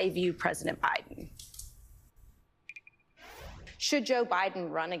how they view President Biden. Should Joe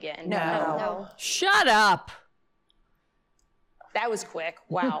Biden run again? No. Shut up. That was quick.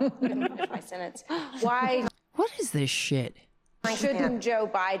 Wow. My sentence. Why? What is this shit? Shouldn't Joe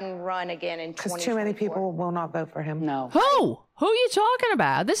Biden run again in 2024? Because too many people will not vote for him. No. Who are you talking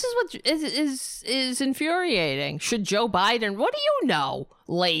about? This is what is infuriating. Should Joe Biden? What do you know,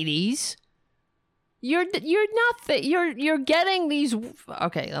 ladies? You're not you're getting these.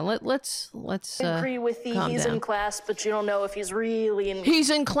 Okay, let's agree with the he's in class, but you don't know if he's really in. He's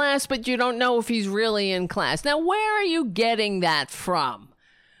in class, but you don't know if he's really in class. Now, where are you getting that from?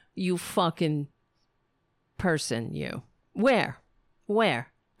 You fucking person, you. Where?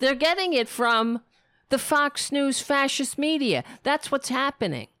 They're getting it from the Fox News fascist media. That's what's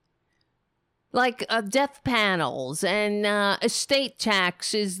happening. Like death panels and estate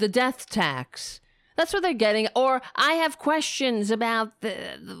tax is the death tax. That's what they're getting. Or I have questions about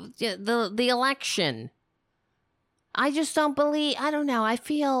the election. I just don't believe. I don't know. I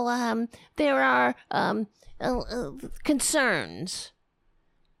feel there are concerns.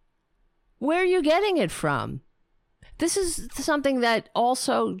 Where are you getting it from? This is something that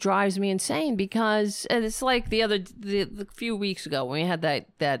also drives me insane because it's like the few weeks ago when we had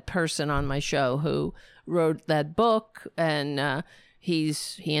that person on my show who wrote that book, and he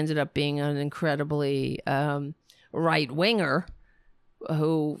ended up being an incredibly right winger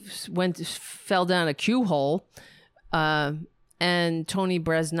who fell down a Q hole, and Tony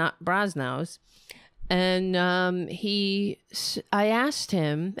Brasnow's. And I asked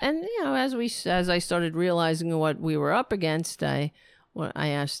him, and as I started realizing what we were up against, I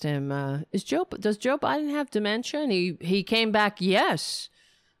asked him, does Joe Biden have dementia? And he came back, yes,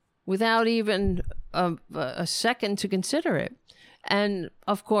 without even a second to consider it. And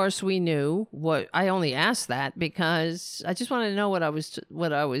of course, we knew what. I only asked that because I just wanted to know what I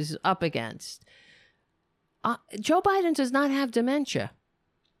was up against. Joe Biden does not have dementia.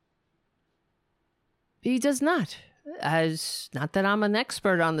 He does not. Not that I'm an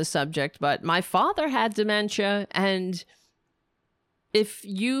expert on the subject, but my father had dementia, and if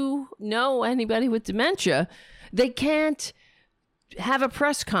you know anybody with dementia, they can't have a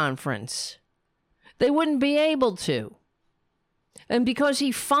press conference. They wouldn't be able to. And because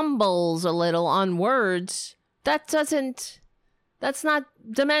he fumbles a little on words, that's not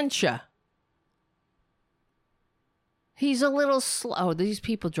dementia. He's a little slow. Oh, these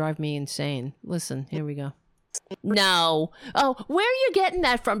people drive me insane. Listen, here we go. No. Oh, where are you getting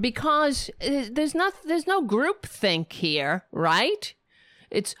that from? Because there's no group think here, right?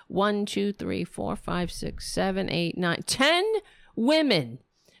 It's 1, 2, 3, 4, 5, 6, 7, 8, 9, 10 women,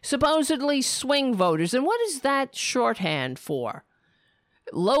 supposedly swing voters. And what is that shorthand for?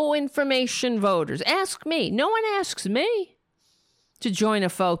 Low information voters. Ask me. No one asks me to join a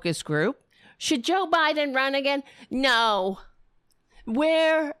focus group. Should Joe Biden run again? No.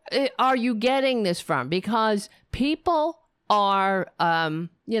 Where are you getting this from? Because people are,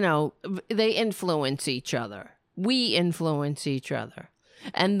 they influence each other. We influence each other.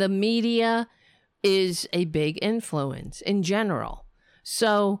 And the media is a big influence in general.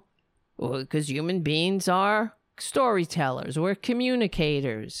 So, because human beings are storytellers, we're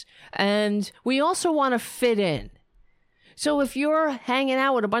communicators, and we also want to fit in. So if you're hanging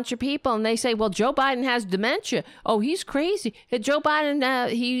out with a bunch of people and they say, well, Joe Biden has dementia. Oh, he's crazy. Joe Biden,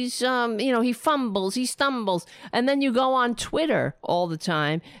 he fumbles, he stumbles. And then you go on Twitter all the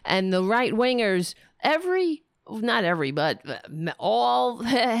time and the right wingers, half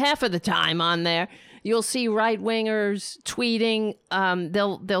of the time on there, you'll see right wingers tweeting.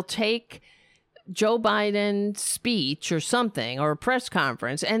 They'll take Joe Biden's speech or something or a press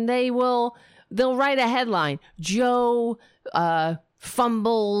conference and they'll write a headline. Joe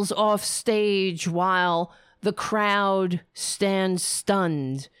fumbles off stage while the crowd stands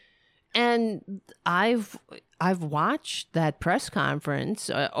stunned. And I've watched that press conference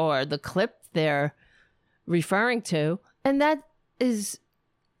or the clip they're referring to, and that is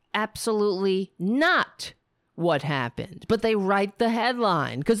absolutely not what happened. But they write the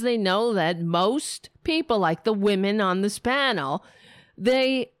headline because they know that most people, like the women on this panel,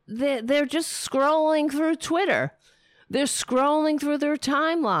 they're just scrolling through Twitter. They're scrolling through their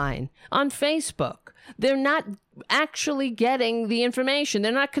timeline on Facebook. They're not actually getting the information.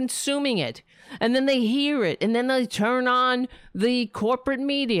 They're not consuming it. And then they hear it. And then they turn on the corporate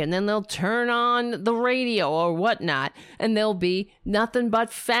media. And then they'll turn on the radio or whatnot. And there'll be nothing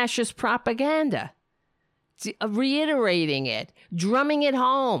but fascist propaganda. Reiterating it, drumming it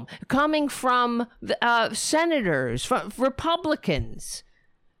home, coming from senators, from Republicans.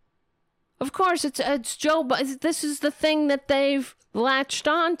 Of course, it's Joe Biden. This is the thing that they've latched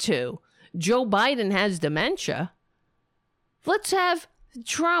onto. Joe Biden has dementia. Let's have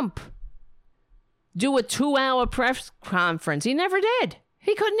Trump do a 2-hour press conference. He never did.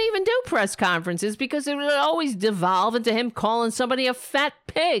 He couldn't even do press conferences because it would always devolve into him calling somebody a fat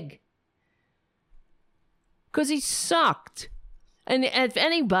pig. Because he sucked. And if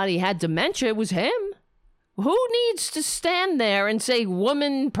anybody had dementia, it was him. Who needs to stand there and say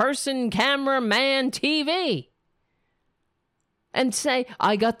woman, person, camera, man, TV? And say,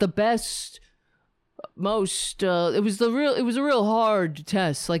 I got the best, most, it was a real hard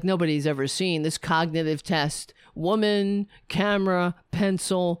test like nobody's ever seen. This cognitive test. Woman, camera,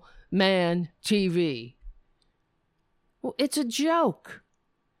 pencil, man, TV. Well, it's a joke.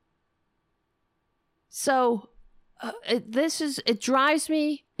 So it drives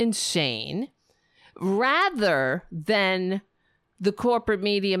me insane. Rather than the corporate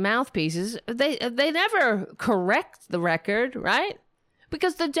media mouthpieces, they never correct the record, right?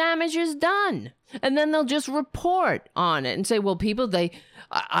 Because the damage is done. And then they'll just report on it and say, well, people,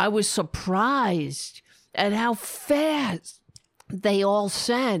 I was surprised at how fast they all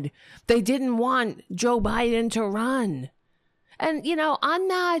said they didn't want Joe Biden to run. And, I'm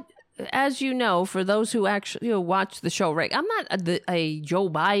not, as you know, for those who actually watch the show, right? I'm not a Joe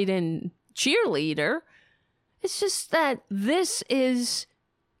Biden cheerleader. It's just that this is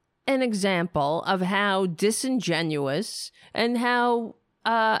an example of how disingenuous and how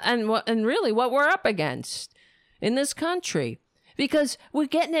and really what we're up against in this country, because we're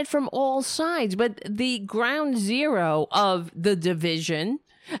getting it from all sides. But the ground zero of the division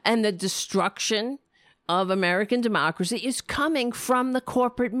and the destruction of American democracy is coming from the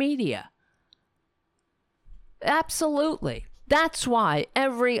corporate media. Absolutely. That's why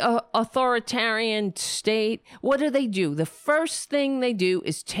every authoritarian state, what do? The first thing they do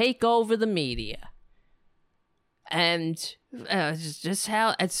is take over the media. And it's just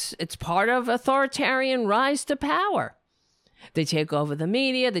how it's part of authoritarian rise to power. They take over the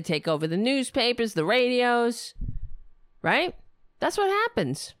media, they take over the newspapers, the radios, right? That's what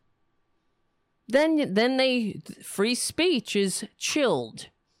happens. Then free speech is chilled.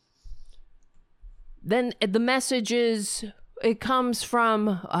 Then the message is, it comes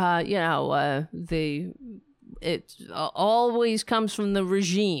from, it always comes from the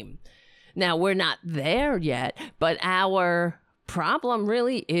regime. Now, we're not there yet, but our problem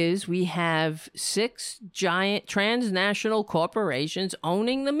really is we have 6 giant transnational corporations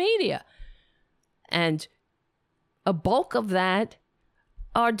owning the media. And a bulk of that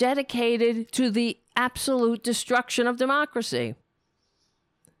are dedicated to the absolute destruction of democracy.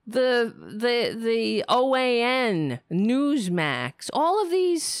 The OAN, Newsmax, all of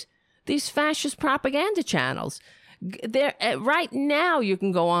these fascist propaganda channels, right now you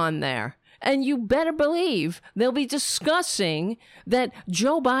can go on there and you better believe they'll be discussing that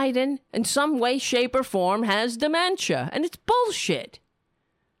Joe Biden in some way, shape, or form has dementia. And it's bullshit.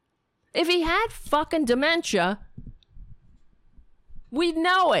 If he had fucking dementia, we'd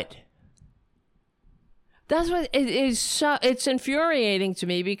know it. That's what it is. So it's infuriating to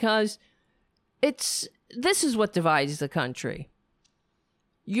me because this is what divides the country.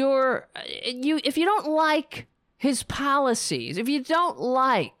 If you don't like his policies, if you don't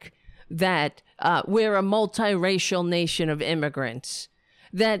like that we're a multiracial nation of immigrants,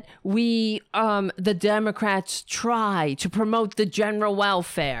 that we, the Democrats, try to promote the general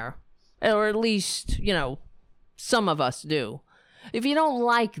welfare, or at least, some of us do. If you don't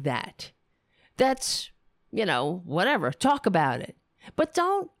like that, that's, whatever, talk about it. But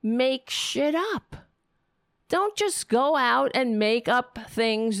don't make shit up. Don't just go out and make up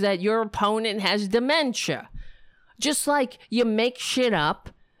things that your opponent has dementia. Just like you make shit up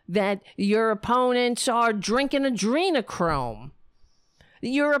that your opponents are drinking adrenochrome.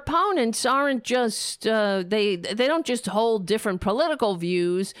 Your opponents aren't just, they don't just hold different political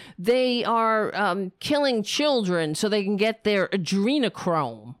views. They are killing children so they can get their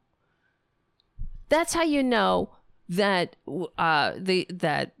adrenochrome. That's how you know that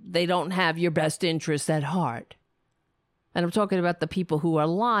that they don't have your best interests at heart. And I'm talking about the people who are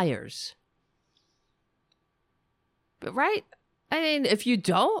liars. Right? I mean, if you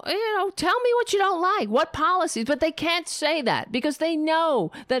don't, tell me what you don't like, what policies, but they can't say that because they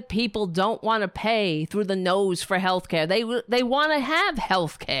know that people don't want to pay through the nose for health care. They want to have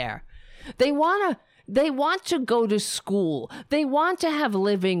health care. They want to go to school. They want to have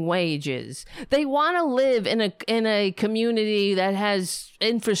living wages. They want to live in a community that has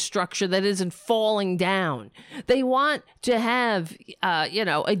infrastructure that isn't falling down. They want to have,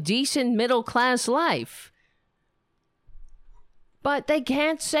 a decent middle class life. But they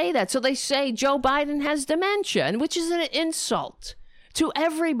can't say that. So they say Joe Biden has dementia, and which is an insult to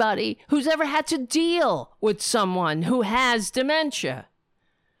everybody who's ever had to deal with someone who has dementia.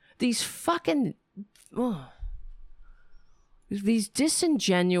 These fucking... these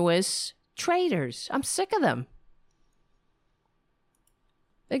disingenuous traitors. I'm sick of them.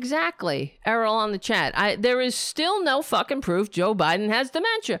 Exactly. Errol on the chat. There is still no fucking proof Joe Biden has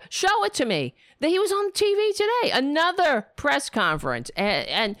dementia. Show it to me. He was on TV today. Another press conference.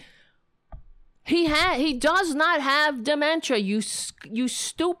 And he does not have dementia, you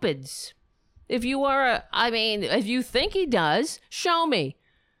stupids. If you think he does, show me.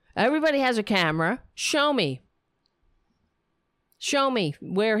 Everybody has a camera. Show me. Show me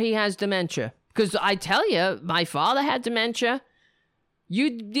where he has dementia. Because I tell you, my father had dementia.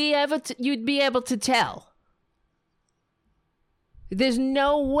 You'd be able to tell. There's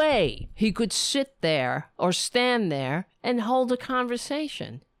no way he could sit there or stand there and hold a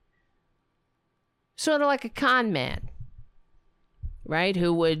conversation. Sort of like a con man, right?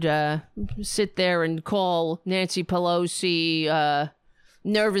 Who would sit there and call Nancy Pelosi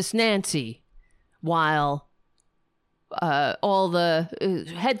Nervous Nancy while all the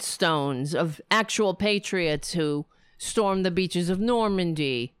headstones of actual patriots who stormed the beaches of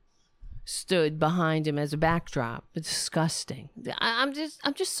Normandy stood behind him as a backdrop. It's disgusting. I'm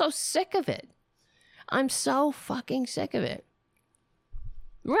just so sick of it. I'm so fucking sick of it.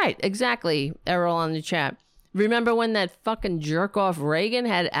 Right, exactly, Errol on the chat. Remember when that fucking jerk-off Reagan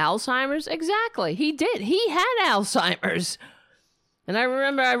had Alzheimer's? Exactly, he did. He had Alzheimer's. And I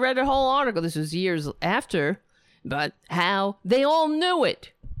remember I read a whole article, this was years after, but how they all knew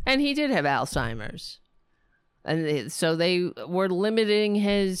it. And he did have Alzheimer's. And so they were limiting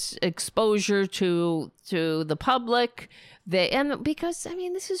his exposure to the public. Because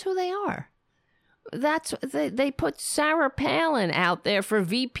this is who they are. They put Sarah Palin out there for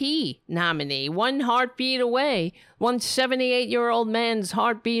VP nominee, one heartbeat away, one 78-year-old man's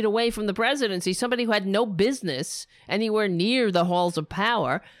heartbeat away from the presidency, somebody who had no business anywhere near the halls of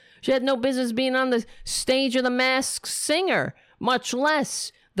power. She had no business being on the stage of The Masked Singer, much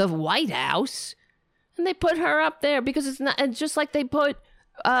less the White House. And they put her up there because it's just like they put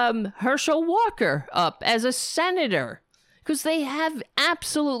Herschel Walker up as a senator, because they have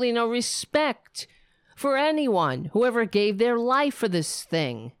absolutely no respect for anyone who ever gave their life for this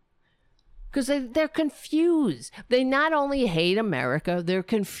thing. Because they're confused. They not only hate America, they're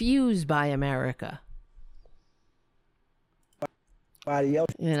confused by America.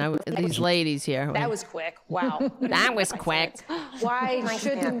 These ladies here. That was quick. Wow. That was quick. Why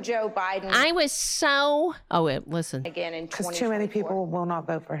shouldn't Joe Biden? I was so. Oh wait, listen. Again in 2024. Because too many people will not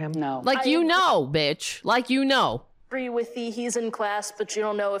vote for him. No. Like bitch. Like Agree with he's in class, but you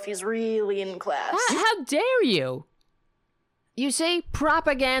don't know if he's really in class. How dare you? You see,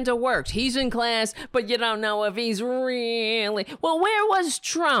 propaganda works. He's in class, but you don't know if he's really. Well, where was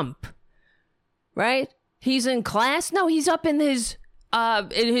Trump? Right? He's in class? No, he's up in his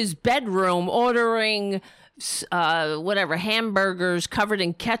bedroom ordering hamburgers covered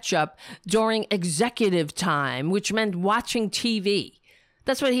in ketchup during executive time, which meant watching TV.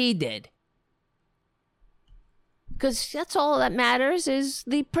 That's what he did. Because that's all that matters is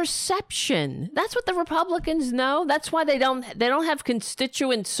the perception. That's what the Republicans know. That's why they don't have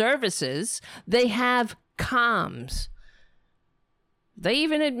constituent services. They have comms. They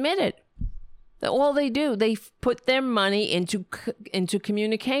even admit it. That all they do, they put their money into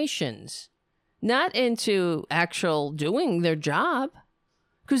communications, not into actual doing their job.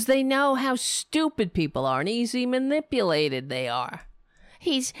 Because they know how stupid people are and easy manipulated they are.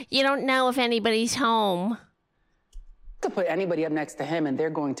 You don't know if anybody's home. Could put anybody up next to him and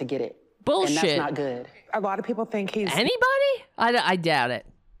they're going to get it. Bullshit. And that's not good. A lot of people think he's... Anybody? I doubt it.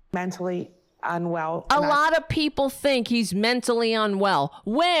 Mentally unwell. A lot of people think he's mentally unwell.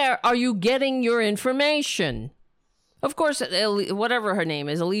 Where are you getting your information? Of course, whatever her name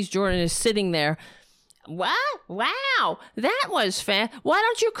is, Elise Jordan is sitting there. What? Wow, that was fast. Why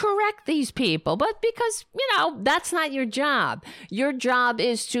don't you correct these people? But because, that's not your job. Your job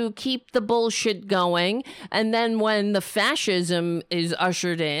is to keep the bullshit going. And then when the fascism is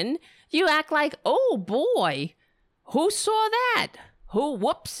ushered in, you act like, oh boy, who saw that?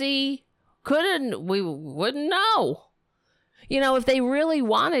 Whoopsie. We wouldn't know. If they really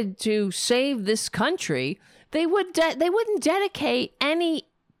wanted to save this country, they wouldn't dedicate any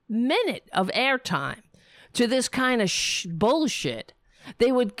minute of airtime to this kind of bullshit.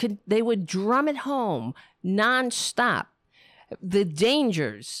 They would drum it home nonstop. The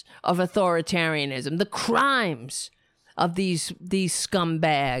dangers of authoritarianism, the crimes of these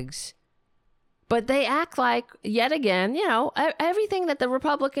scumbags. But they act like, yet again, everything that the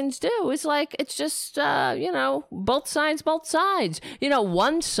Republicans do is like, it's just, both sides.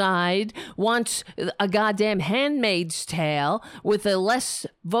 One side wants a goddamn Handmaid's Tale with a less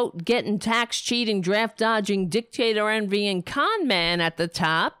vote-getting, tax-cheating, draft-dodging, dictator-envying con man at the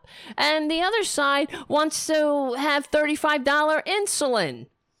top. And the other side wants to have $35 insulin.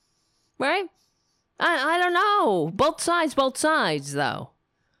 Right? I don't know. Both sides, though.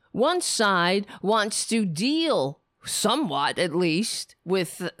 One side wants to deal, somewhat at least,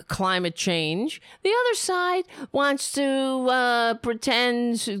 with climate change. The other side wants to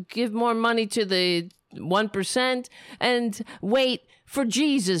pretend to give more money to the 1% and wait for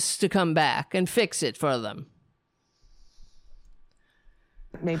Jesus to come back and fix it for them.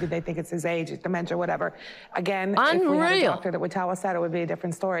 Maybe they think it's his age, dementia, whatever. Again, Unreal. If we had a doctor that would tell us that, it would be a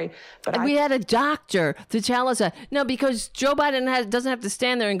different story. But we had a doctor to tell us that. No, because Joe Biden doesn't have to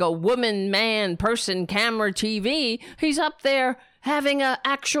stand there and go, woman, man, person, camera, TV. He's up there having an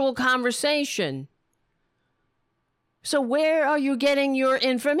actual conversation. So where are you getting your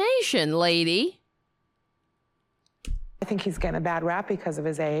information, lady? I think he's getting a bad rap because of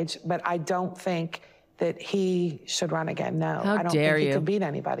his age, but I don't think that he should run again. No, I don't think he could beat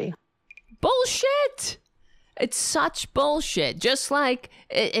anybody. Bullshit. It's such bullshit. Just like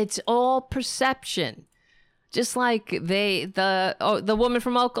it's all perception. Just like the woman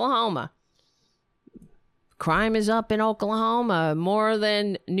from Oklahoma. Crime is up in Oklahoma more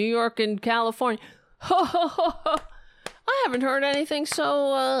than New York and California. I haven't heard anything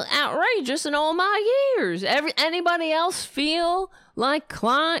so outrageous in all my years. Anybody else feel like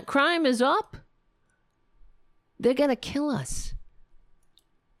crime is up? They're going to kill us.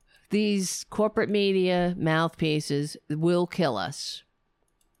 These corporate media mouthpieces will kill us.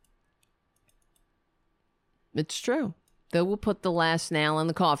 It's true. They will put the last nail in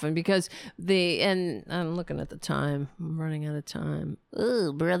the coffin because and I'm looking at the time. I'm running out of time.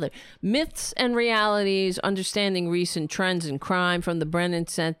 Oh, brother. Myths and Realities, Understanding Recent Trends in Crime from the Brennan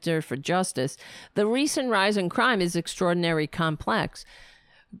Center for Justice. The recent rise in crime is extraordinarily complex.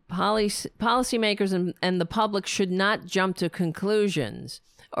 Policymakers and the public should not jump to conclusions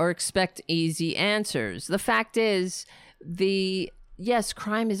or expect easy answers. The fact is, yes,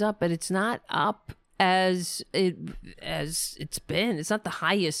 crime is up, but it's not up as it's been. It's not the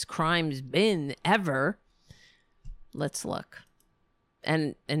highest crime's been ever. Let's look.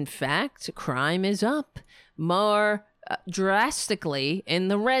 And in fact, crime is up more drastically in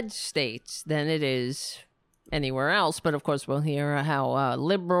the red states than it is anywhere else. But of course, we'll hear how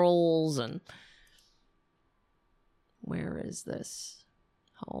liberals and where is this?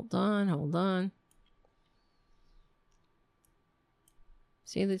 Hold on.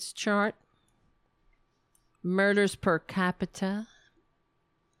 See this chart? Murders per capita.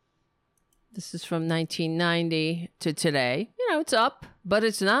 This is from 1990 to today. You know, it's up, but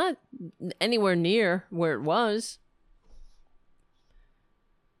it's not anywhere near where it was.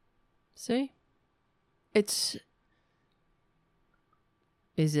 See? Is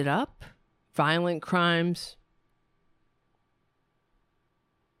it up? Violent crimes.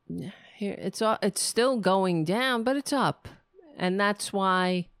 Here, it's still going down, but it's up. And that's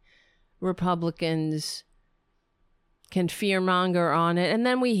why Republicans can fearmonger on it. And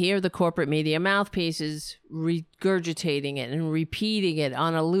then we hear the corporate media mouthpieces regurgitating it and repeating it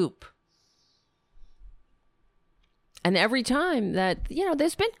on a loop. And every time that, you know,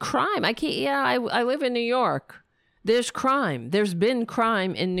 there's been crime. I live in New York. There's crime. There's been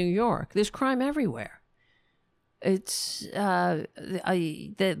crime in New York. There's crime everywhere. It's, but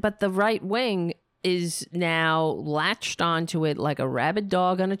the right wing is now latched onto it like a rabid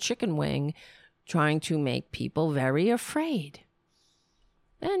dog on a chicken wing, trying to make people very afraid.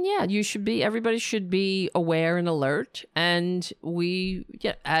 And yeah, everybody should be aware and alert. And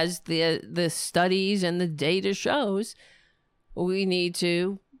as the studies and the data shows, we need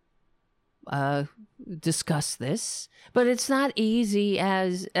to discuss this. But it's not easy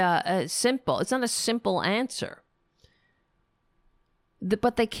as simple. It's not a simple answer.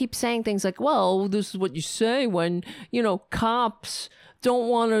 But they keep saying things like, well, this is what you say when, you know, cops don't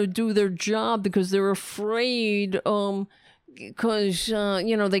want to do their job because they're afraid because,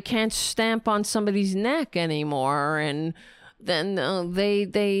 you know, they can't stamp on somebody's neck anymore. And then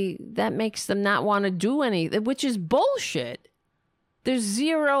that makes them not want to do anything, which is bullshit. There's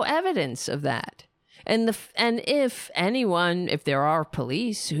zero evidence of that. And if there are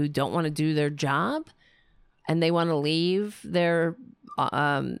police who don't want to do their job and they want to leave their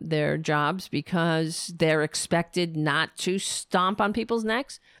jobs because they're expected not to stomp on people's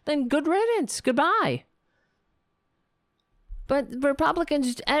necks, then good riddance. Goodbye. But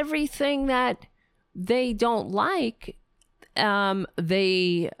Republicans, everything that they don't like,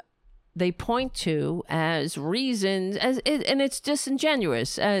 they point to as reasons, and it's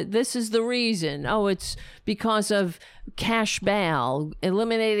disingenuous. This is the reason. Oh, it's because of cash bail,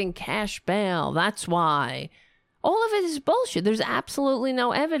 eliminating cash bail. That's why. All of it is bullshit. There's absolutely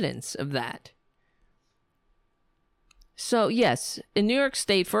no evidence of that. So, yes, in New York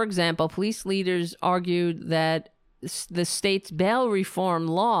State, for example, police leaders argued that the state's bail reform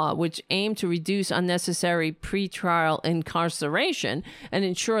law, which aimed to reduce unnecessary pretrial incarceration and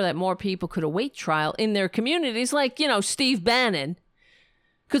ensure that more people could await trial in their communities, like, you know, Steve Bannon,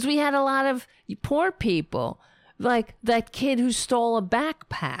 because we had a lot of poor people, like that kid who stole a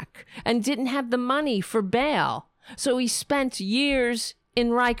backpack and didn't have the money for bail. So he spent years in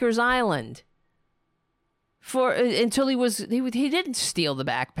Rikers Island until he didn't steal the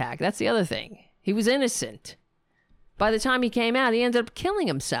backpack. That's the other thing. He was innocent. By the time he came out, he ended up killing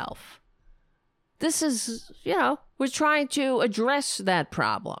himself. This is, you know, we're trying to address that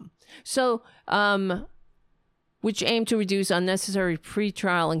problem. So, which aim to reduce unnecessary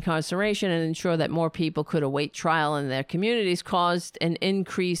pretrial incarceration and ensure that more people could await trial in their communities, caused an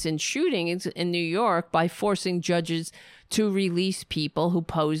increase in shootings in New York by forcing judges to release people who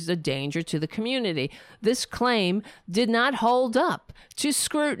posed a danger to the community. This claim did not hold up to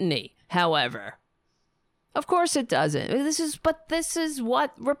scrutiny, however. Of course it doesn't. This is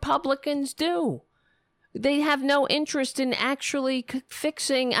what Republicans do. They have no interest in actually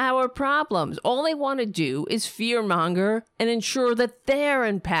fixing our problems. All they want to do is fearmonger and ensure that they're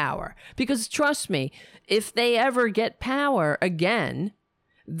in power. Because trust me, if they ever get power again,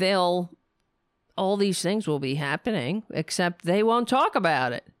 all these things will be happening, except they won't talk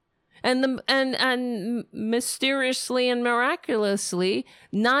about it. And mysteriously and miraculously,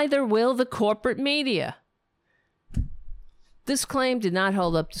 neither will the corporate media. This claim did not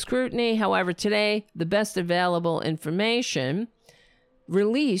hold up to scrutiny. However, today, the best available information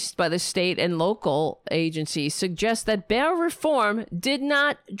released by the state and local agencies suggests that bail reform did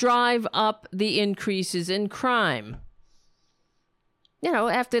not drive up the increases in crime. You know,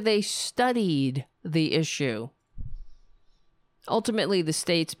 after they studied the issue. Ultimately, the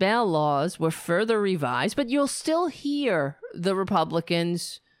state's bail laws were further revised, but you'll still hear the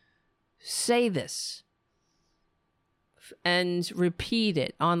Republicans say this and repeat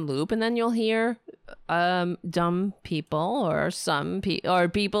it on loop, and then you'll hear dumb people or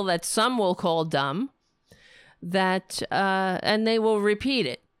people that some will call dumb, that and they will repeat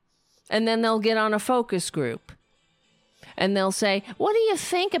it. And then they'll get on a focus group. And they'll say, what do you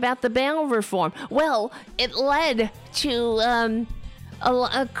think about the bail reform? Well, it led to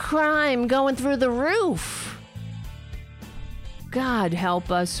a crime going through the roof. God help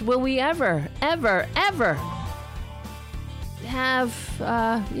us. Will we ever have,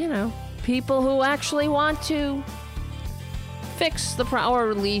 people who actually want to fix the problem, or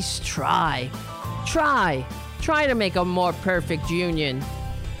at least try to make a more perfect union.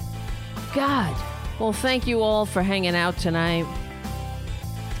 God. Well, thank you all for hanging out tonight.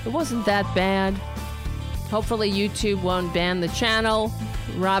 It wasn't that bad. Hopefully YouTube won't ban the channel.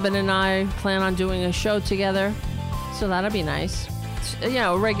 Robin and I plan on doing a show together, so that'll be nice.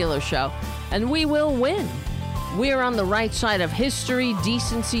 A regular show. And we will win. We're on the right side of history,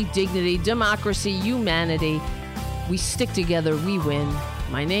 decency, dignity, democracy, humanity. We stick together, we win.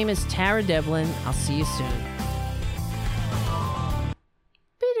 My name is Tara Devlin. I'll see you soon.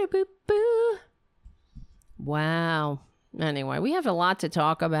 Boop-a-boop-boo. Wow. Anyway, we have a lot to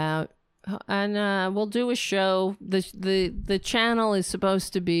talk about, and we'll do a show. The channel is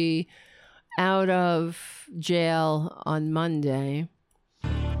supposed to be out of jail on Monday,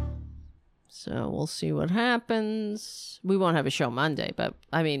 so we'll see what happens. We won't have a show Monday, but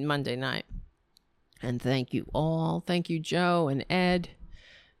I mean Monday night. And thank you all. Thank you, Joe and Ed,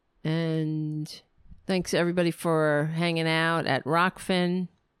 and thanks everybody for hanging out at Rockfin.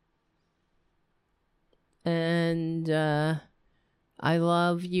 And I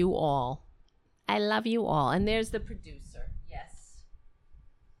love you all. I love you all. And there's the producer. Yes.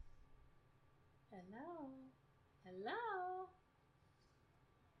 Hello.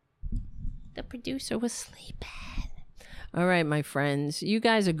 The producer was sleeping. All right, my friends. You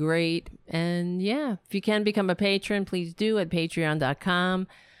guys are great. And yeah, if you can become a patron, please do at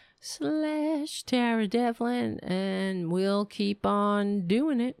patreon.com/Tara Devlin. And we'll keep on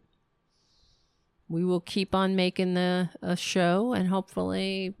doing it. We will keep on making a show, and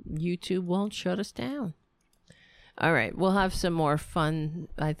hopefully YouTube won't shut us down. All right, we'll have some more fun.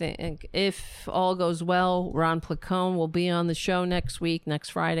 I think if all goes well, Ron Placone will be on the show next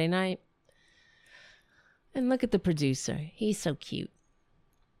Friday night. And look at the producer. He's so cute.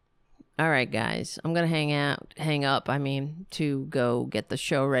 All right, guys, I'm going to hang up, to go get the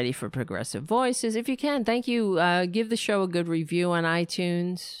show ready for Progressive Voices. If you can, thank you. Give the show a good review on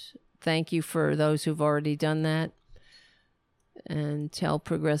iTunes. Thank you for those who've already done that. And tell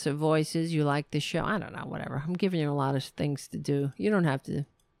Progressive Voices you like the show. I don't know, whatever. I'm giving you a lot of things to do. You don't have to.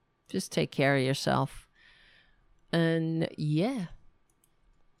 Just take care of yourself. And yeah.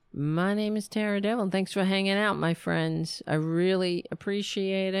 My name is Tara Devlin. Thanks for hanging out, my friends. I really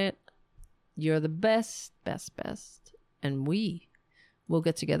appreciate it. You're the best. And we will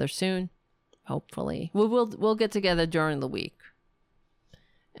get together soon. Hopefully. We'll get together during the week.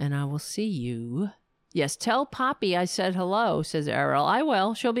 And I will see you. Yes, tell Poppy I said hello, says Errol. I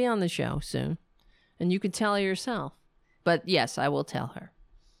will. She'll be on the show soon. And you can tell her yourself. But yes, I will tell her.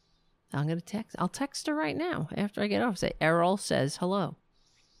 I'll text her right now after I get off. Say, Errol says hello.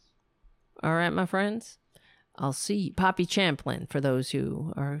 All right, my friends. I'll see you. Poppy Champlin, for those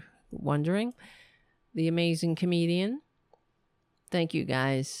who are wondering. The amazing comedian. Thank you,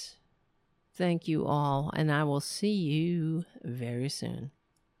 guys. Thank you all. And I will see you very soon.